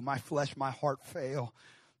besides you. My flesh, my heart fail.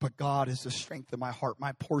 But God is the strength of my heart,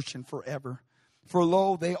 my portion forever. For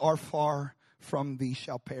lo, they are far from thee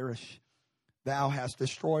shall perish. Thou hast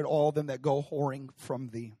destroyed all them that go whoring from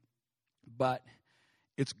thee. But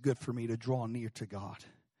it's good for me to draw near to God.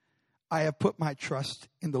 I have put my trust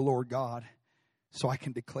in the Lord God, so I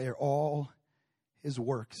can declare all his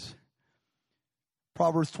works.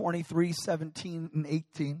 Proverbs 23, 17 and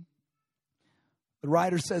 18. The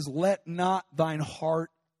writer says, let not thine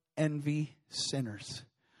heart envy sinners,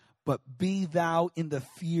 but be thou in the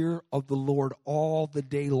fear of the Lord all the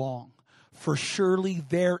day long. For surely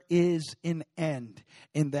there is an end,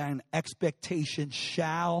 and thine expectation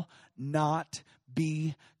shall not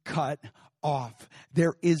be cut off.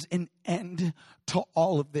 There is an end to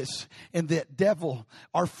all of this. And that devil,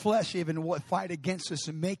 our flesh even will fight against us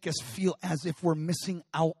and make us feel as if we're missing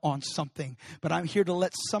out on something. But I'm here to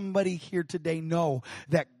let somebody here today know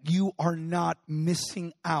that you are not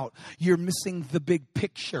missing out. You're missing the big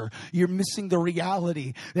picture. You're missing the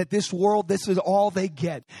reality that this world, this is all they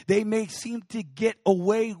get. They may seem to get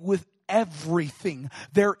away with everything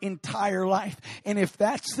their entire life. And if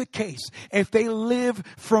that's the case, if they live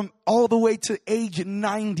from all the way to age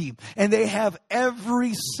 90 and they have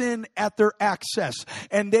every sin at their access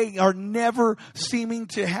and they are never seeming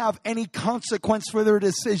to have any consequence for their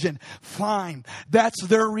decision, fine. That's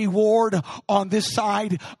their reward on this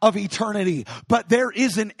side of eternity. But there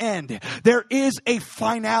is an end. There is a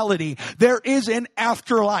finality. There is an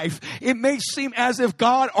afterlife. It may seem as if,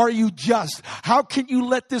 God, are you just? How can you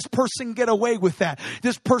let this person get away with that?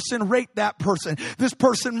 This person raped that person. This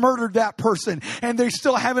person murdered that person. And they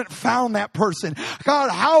still haven't found that person.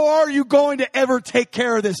 God, how are you going to ever take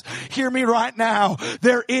care of this? Hear me right now.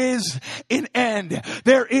 There is an end.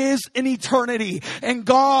 There is an eternity. And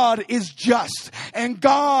God is just. And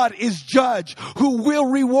God is judge who will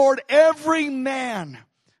reward every man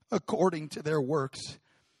according to their works.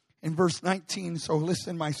 In verse 19, so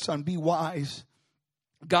listen, my son, be wise.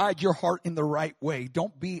 Guide your heart in the right way.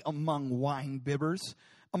 Don't be among wine bibbers,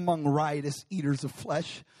 among riotous eaters of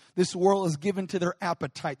flesh. This world is given to their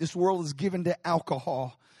appetite. This world is given to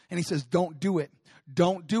alcohol. And he says, don't do it.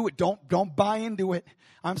 Don't do it. Don't buy into it.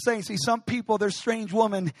 I'm saying, see, some people, their strange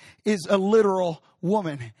woman is a literal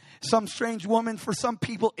woman. Some strange woman, for some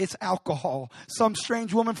people, it's alcohol. Some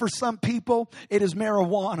strange woman, for some people, it is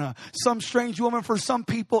marijuana. Some strange woman, for some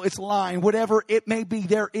people, it's lying. Whatever it may be,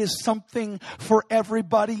 there is something for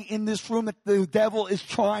everybody in this room that the devil is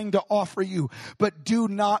trying to offer you. But do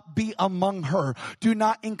not be among her. Do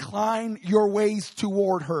not incline your ways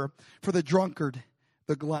toward her. For the drunkard,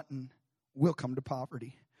 the glutton, will come to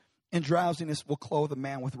poverty, and drowsiness will clothe a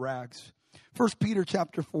man with rags. 1 Peter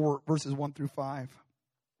chapter 4, verses 1 through 5.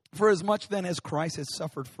 For as much then as Christ has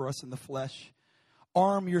suffered for us in the flesh,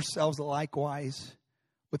 arm yourselves likewise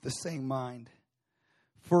with the same mind.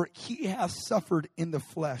 For he hath suffered in the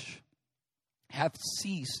flesh, hath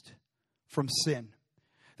ceased from sin,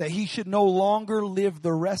 that he should no longer live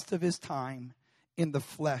the rest of his time in the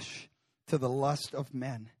flesh to the lust of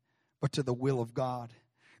men, but to the will of God.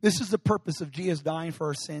 This is the purpose of Jesus dying for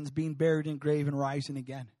our sins, being buried in grave and rising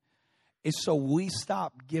again. It's so we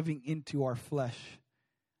stop giving into our flesh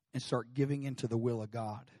and start giving into the will of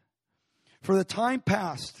God. For the time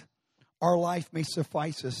past, our life may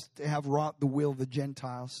suffice us to have wrought the will of the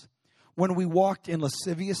Gentiles, when we walked in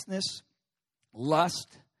lasciviousness,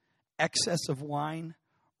 lust, excess of wine,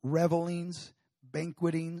 revelings,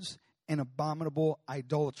 banquetings, and abominable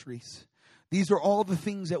idolatries. These are all the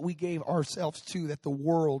things that we gave ourselves to that the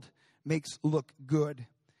world makes look good.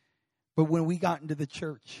 But when we got into the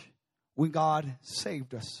church, when God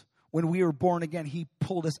saved us, when we were born again, he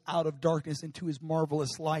pulled us out of darkness into his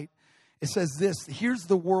marvelous light. It says this, here's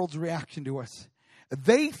the world's reaction to us.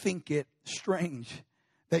 They think it strange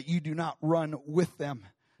that you do not run with them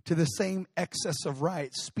to the same excess of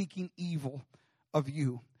riot, speaking evil of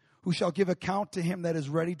you, who shall give account to him that is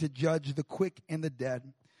ready to judge the quick and the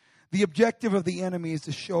dead. The objective of the enemy is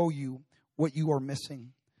to show you what you are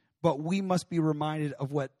missing. But we must be reminded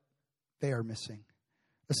of what they are missing.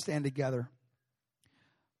 Let's stand together.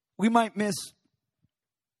 We might miss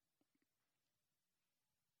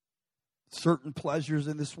certain pleasures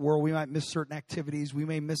in this world. We might miss certain activities. We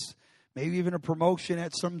may miss maybe even a promotion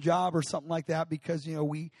at some job or something like that because,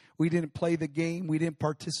 we didn't play the game. We didn't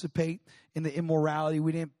participate in the immorality.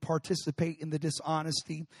 We didn't participate in the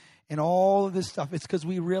dishonesty and all of this stuff. It's because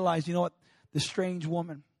we realize, the strange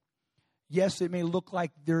woman. Yes, it may look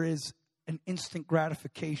like there is an instant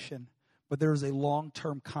gratification, but there is a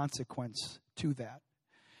long-term consequence to that.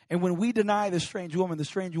 And when we deny the strange woman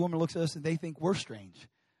looks at us and they think we're strange.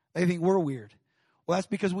 They think we're weird. Well, that's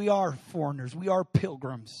because we are foreigners. We are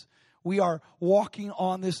pilgrims. We are walking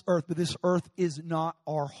on this earth, but this earth is not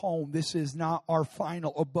our home. This is not our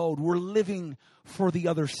final abode. We're living for the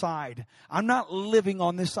other side. I'm not living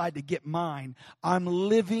on this side to get mine. I'm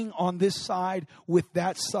living on this side with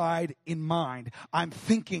that side in mind. I'm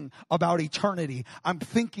thinking about eternity. I'm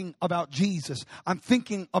thinking about Jesus. I'm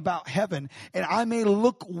thinking about heaven. And I may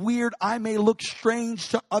look weird. I may look strange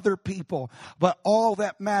to other people. But all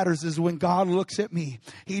that matters is when God looks at me,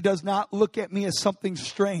 he does not look at me as something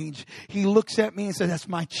strange. He looks at me and says, that's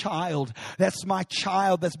my child. That's my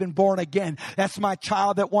child that's been born again. That's my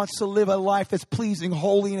child that wants to live a life that's pleasing,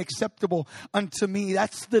 holy, and acceptable unto me.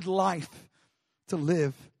 That's the life to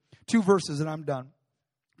live. 2 verses and I'm done.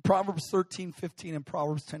 Proverbs 13:15 and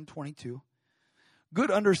Proverbs 10:22. Good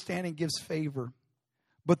understanding gives favor,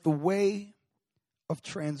 but the way of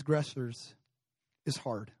transgressors is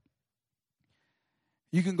hard.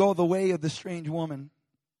 You can go the way of the strange woman,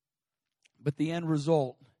 but the end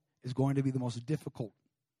result is going to be the most difficult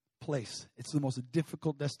place. It's the most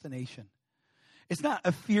difficult destination. It's not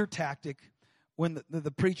a fear tactic, when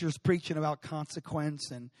the preacher's preaching about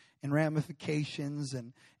consequence and ramifications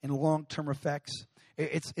and long-term effects.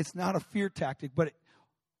 It's not a fear tactic, but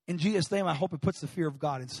in Jesus' name, I hope it puts the fear of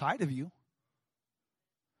God inside of you.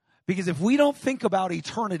 Because if we don't think about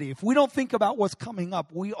eternity, if we don't think about what's coming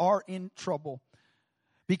up, we are in trouble.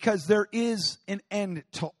 Because there is an end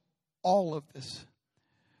to all of this.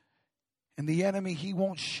 And the enemy, he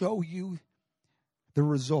won't show you the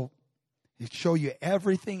result. He'll show you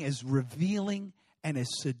everything as revealing and as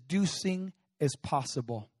seducing as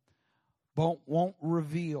possible. But won't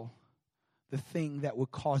reveal the thing that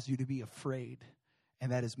would cause you to be afraid.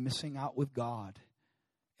 And that is missing out with God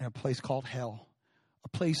in a place called hell. A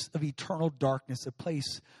place of eternal darkness, a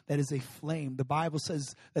place that is a flame. The Bible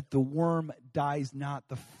says that the worm dies not,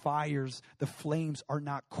 the flames are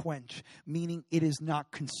not quenched, meaning it is not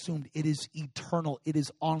consumed. It is eternal. It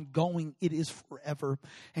is ongoing. It is forever.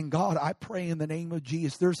 And God, I pray in the name of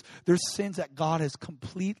Jesus, there's sins that God has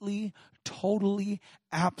completely, totally,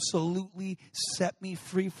 absolutely set me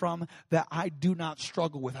free from that I do not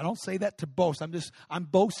struggle with. I don't say that to boast. I'm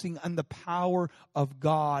boasting on the power of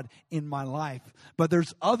God in my life. But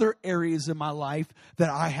there's other areas in my life that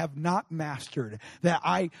I have not mastered, that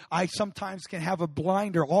I sometimes can have a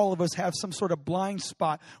blinder. All of us have some sort of blind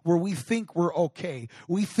spot where we think we're okay.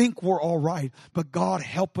 We think we're all right. But God,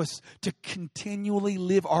 help us to continually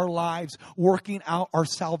live our lives working out our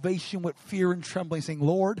salvation with fear and trembling, saying,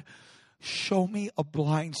 Lord, show me a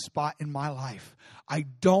blind spot in my life. I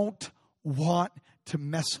don't want to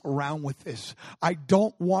mess around with this. I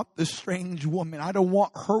don't want the strange woman. I don't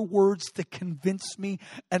want her words to convince me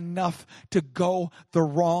enough to go the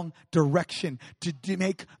wrong direction, to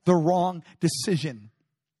make the wrong decision.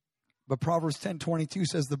 But Proverbs 10:22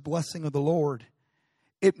 says, the blessing of the Lord,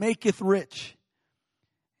 it maketh rich.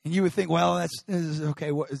 And you would think, well, this is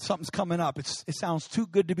okay. Something's coming up. It sounds too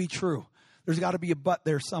good to be true. There's got to be a but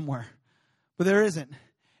there somewhere. But there isn't.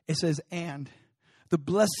 It says, and the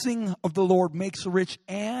blessing of the Lord makes rich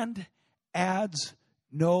and adds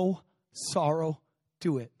no sorrow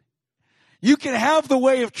to it. You can have the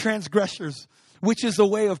way of transgressors, which is the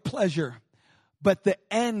way of pleasure. But the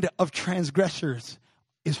end of transgressors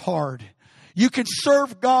is hard. You can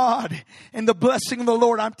serve God and the blessing of the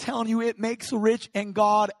Lord. I'm telling you, it makes rich and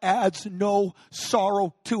God adds no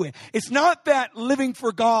sorrow to it. It's not that living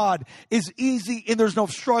for God is easy and there's no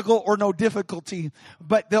struggle or no difficulty.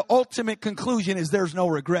 But the ultimate conclusion is there's no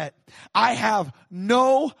regret. I have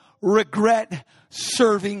no regret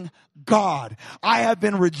serving God. I have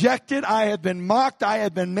been rejected. I have been mocked. I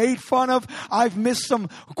have been made fun of. I've missed some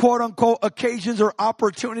quote unquote occasions or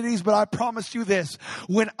opportunities, but I promise you this.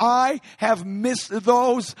 When I have missed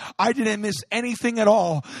those, I didn't miss anything at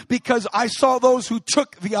all because I saw those who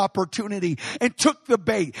took the opportunity and took the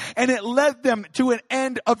bait and it led them to an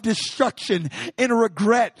end of destruction and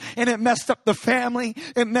regret, and it messed up the family.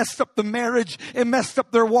 It messed up the marriage. It messed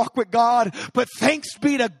up their walk with God. But thanks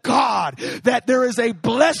be to God that there is a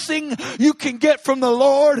blessing you can get from the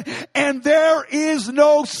Lord, and there is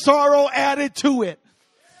no sorrow added to it.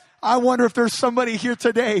 I wonder if there's somebody here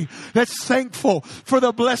today that's thankful for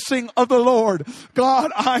the blessing of the Lord.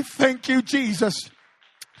 God, I thank you, Jesus.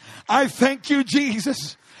 I thank you,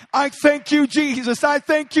 Jesus. I thank you, Jesus. I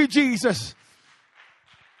thank you, Jesus.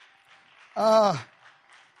 Hallelujah,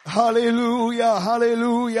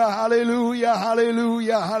 hallelujah, hallelujah,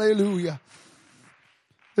 hallelujah, hallelujah.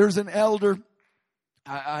 There's an elder.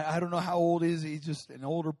 I don't know how old he is. He's just an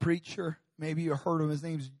older preacher. Maybe you heard of him. His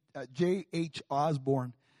name's J.H.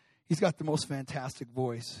 Osborne. He's got the most fantastic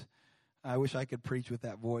voice. I wish I could preach with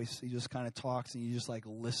that voice. He just kind of talks and you just like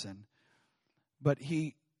listen. But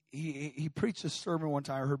he preached a sermon one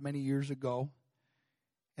time I heard many years ago.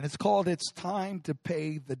 And it's called It's Time to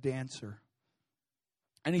Pay the Dancer.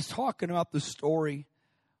 And he's talking about the story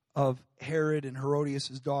of Herod and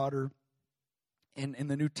Herodias' daughter in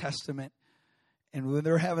the New Testament. And when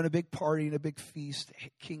they're having a big party and a big feast,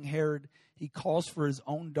 King Herod, he calls for his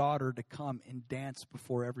own daughter to come and dance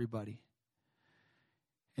before everybody.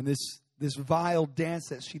 And this vile dance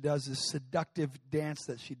that she does, this seductive dance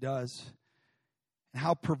that she does, and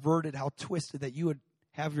how perverted, how twisted that you would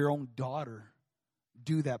have your own daughter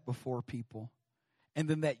do that before people. And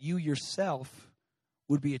then that you yourself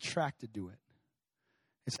would be attracted to it.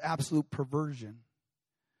 It's absolute perversion.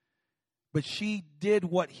 But she did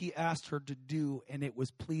what he asked her to do, and it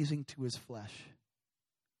was pleasing to his flesh.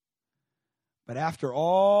 But after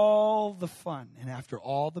all the fun and after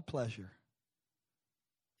all the pleasure,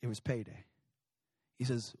 it was payday. He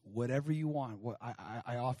says, whatever you want,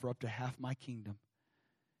 I offer up to half my kingdom.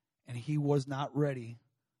 And he was not ready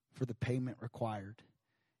for the payment required.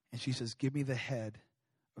 And she says, give me the head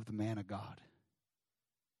of the man of God.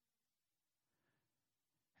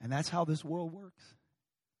 And that's how this world works.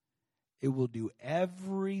 It will do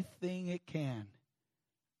everything it can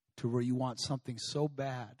to where you want something so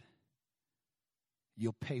bad,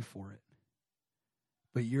 you'll pay for it.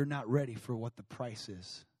 But you're not ready for what the price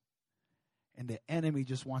is. And the enemy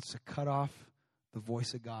just wants to cut off the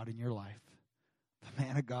voice of God in your life, the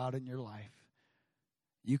man of God in your life.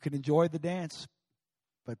 You can enjoy the dance,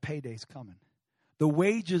 but payday's coming. The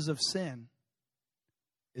wages of sin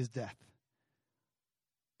is death.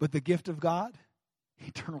 But the gift of God,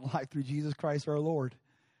 eternal life through Jesus Christ our Lord.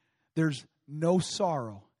 There's no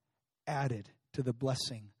sorrow added to the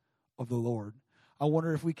blessing of the Lord. I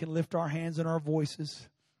wonder if we can lift our hands and our voices.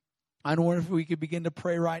 I wonder if we could begin to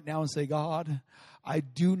pray right now and say, God, I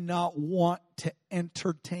do not want to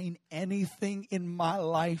entertain anything in my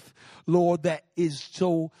life, Lord, that is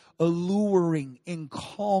so alluring and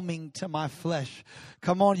calming to my flesh.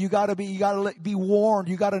 Come on, you gotta be warned.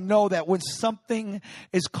 You gotta know that when something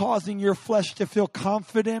is causing your flesh to feel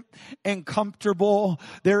confident and comfortable,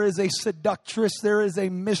 there is a seductress, there is a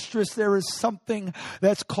mistress, there is something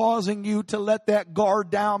that's causing you to let that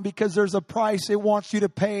guard down because there's a price it wants you to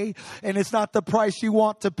pay, and it's not the price you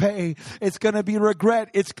want to pay. It's gonna be regret.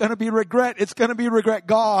 It's gonna be regret. It's gonna be regret.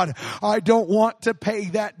 God, I don't want to pay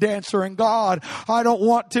that dancer. And God, I don't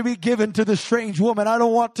want to be given to the strange woman. I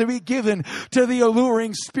don't want to be given to the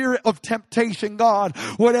alluring spirit of temptation, God.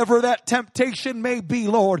 Whatever that temptation may be,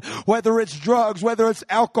 Lord, whether it's drugs, whether it's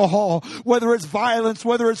alcohol, whether it's violence,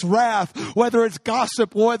 whether it's wrath, whether it's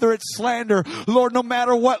gossip, whether it's slander, Lord, no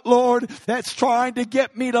matter what, Lord, that's trying to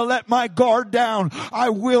get me to let my guard down, I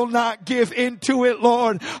will not give into it,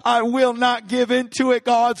 Lord. I will not give into it,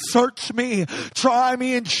 God. Search me, try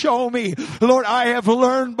me, and show me. Lord, I have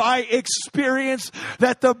learned by experience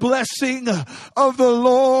that the blessing of the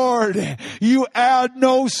Lord, you add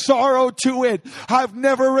no sorrow to it. I've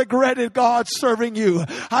never regretted, God, serving you.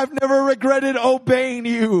 I've never regretted obeying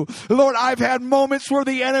you. Lord, I've had moments where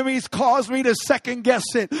the enemies caused me to second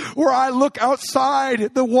guess it, where I look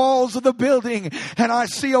outside the walls of the building and I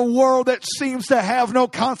see a world that seems to have no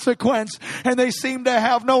consequence and they seem to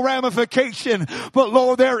have no ramification. But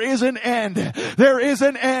Lord, there is an end. There is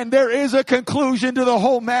an end. There is a conclusion to the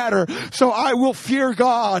whole matter. So I will fear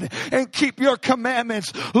God and keep your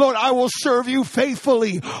commandments. Lord, I will serve you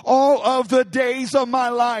faithfully all of the days of my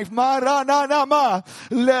life. Maranama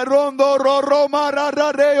lerondo roro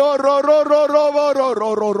marareo roro roro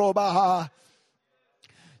roro roro baha.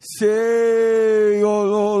 Say lo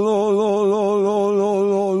lo lo lo lo lo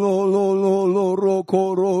lo lo lo lo lo ro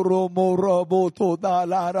koro ro moraboto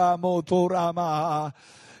dalara motorama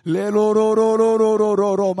le lo ro ro ro ro ro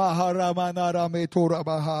ro ro maharama nara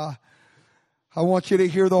metorabaha. I want you to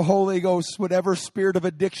hear the Holy Ghost. Whatever spirit of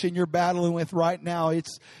addiction you're battling with right now,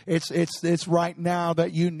 it's right now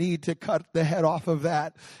that you need to cut the head off of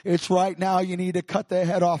that. It's right now you need to cut the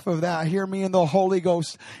head off of that. Hear me in the Holy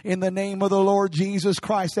Ghost. In the name of the Lord Jesus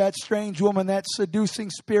Christ, that strange woman, that seducing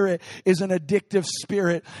spirit is an addictive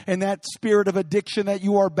spirit. And that spirit of addiction that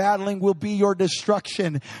you are battling will be your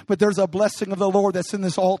destruction. But there's a blessing of the Lord that's in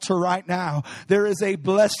this altar right now. There is a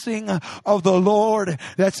blessing of the Lord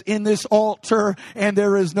that's in this altar. And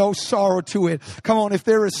there is no sorrow to it. Come on, if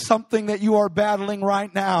there is something that you are battling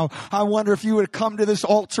right now, I wonder if you would come to this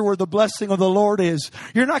altar where the blessing of the Lord is.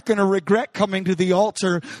 You're not going to regret coming to the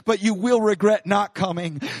altar, but you will regret not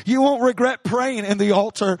coming. You won't regret praying in the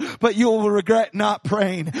altar, but you will regret not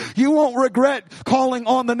praying. You won't regret calling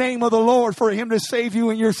on the name of the Lord for Him to save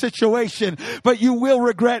you in your situation, but you will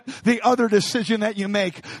regret the other decision that you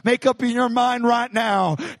make. Make up in your mind right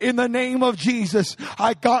now, in the name of Jesus,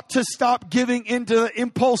 I got to stop giving into the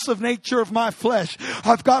impulsive nature of my flesh.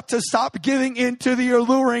 I've got to stop giving into the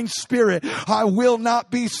alluring spirit. I will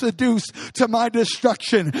not be seduced to my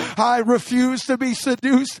destruction. I refuse to be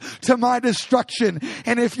seduced to my destruction.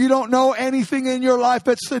 And if you don't know anything in your life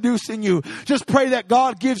that's seducing you, just pray that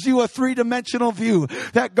God gives you a three-dimensional view,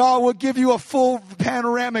 that God will give you a full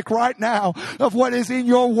panoramic right now of what is in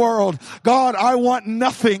your world. God, I want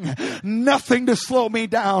nothing to slow me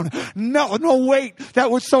down. No weight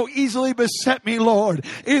that would so easily beset me, Lord,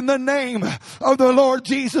 in the name of the Lord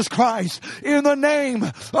Jesus Christ. In the name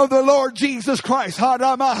of the Lord Jesus Christ.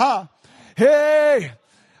 Hadamaha. Hey,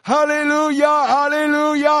 hallelujah,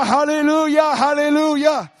 hallelujah, hallelujah,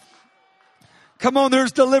 hallelujah. Come on,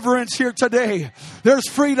 there's deliverance here today. There's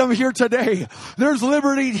freedom here today. There's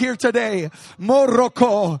liberty here today.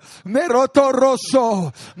 Moroko,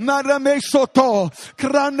 merotoroso, maramesoto,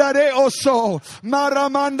 krandare oso,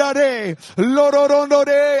 maramandare,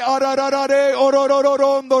 lororondore, arararare,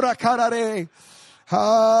 orororondo rakarare.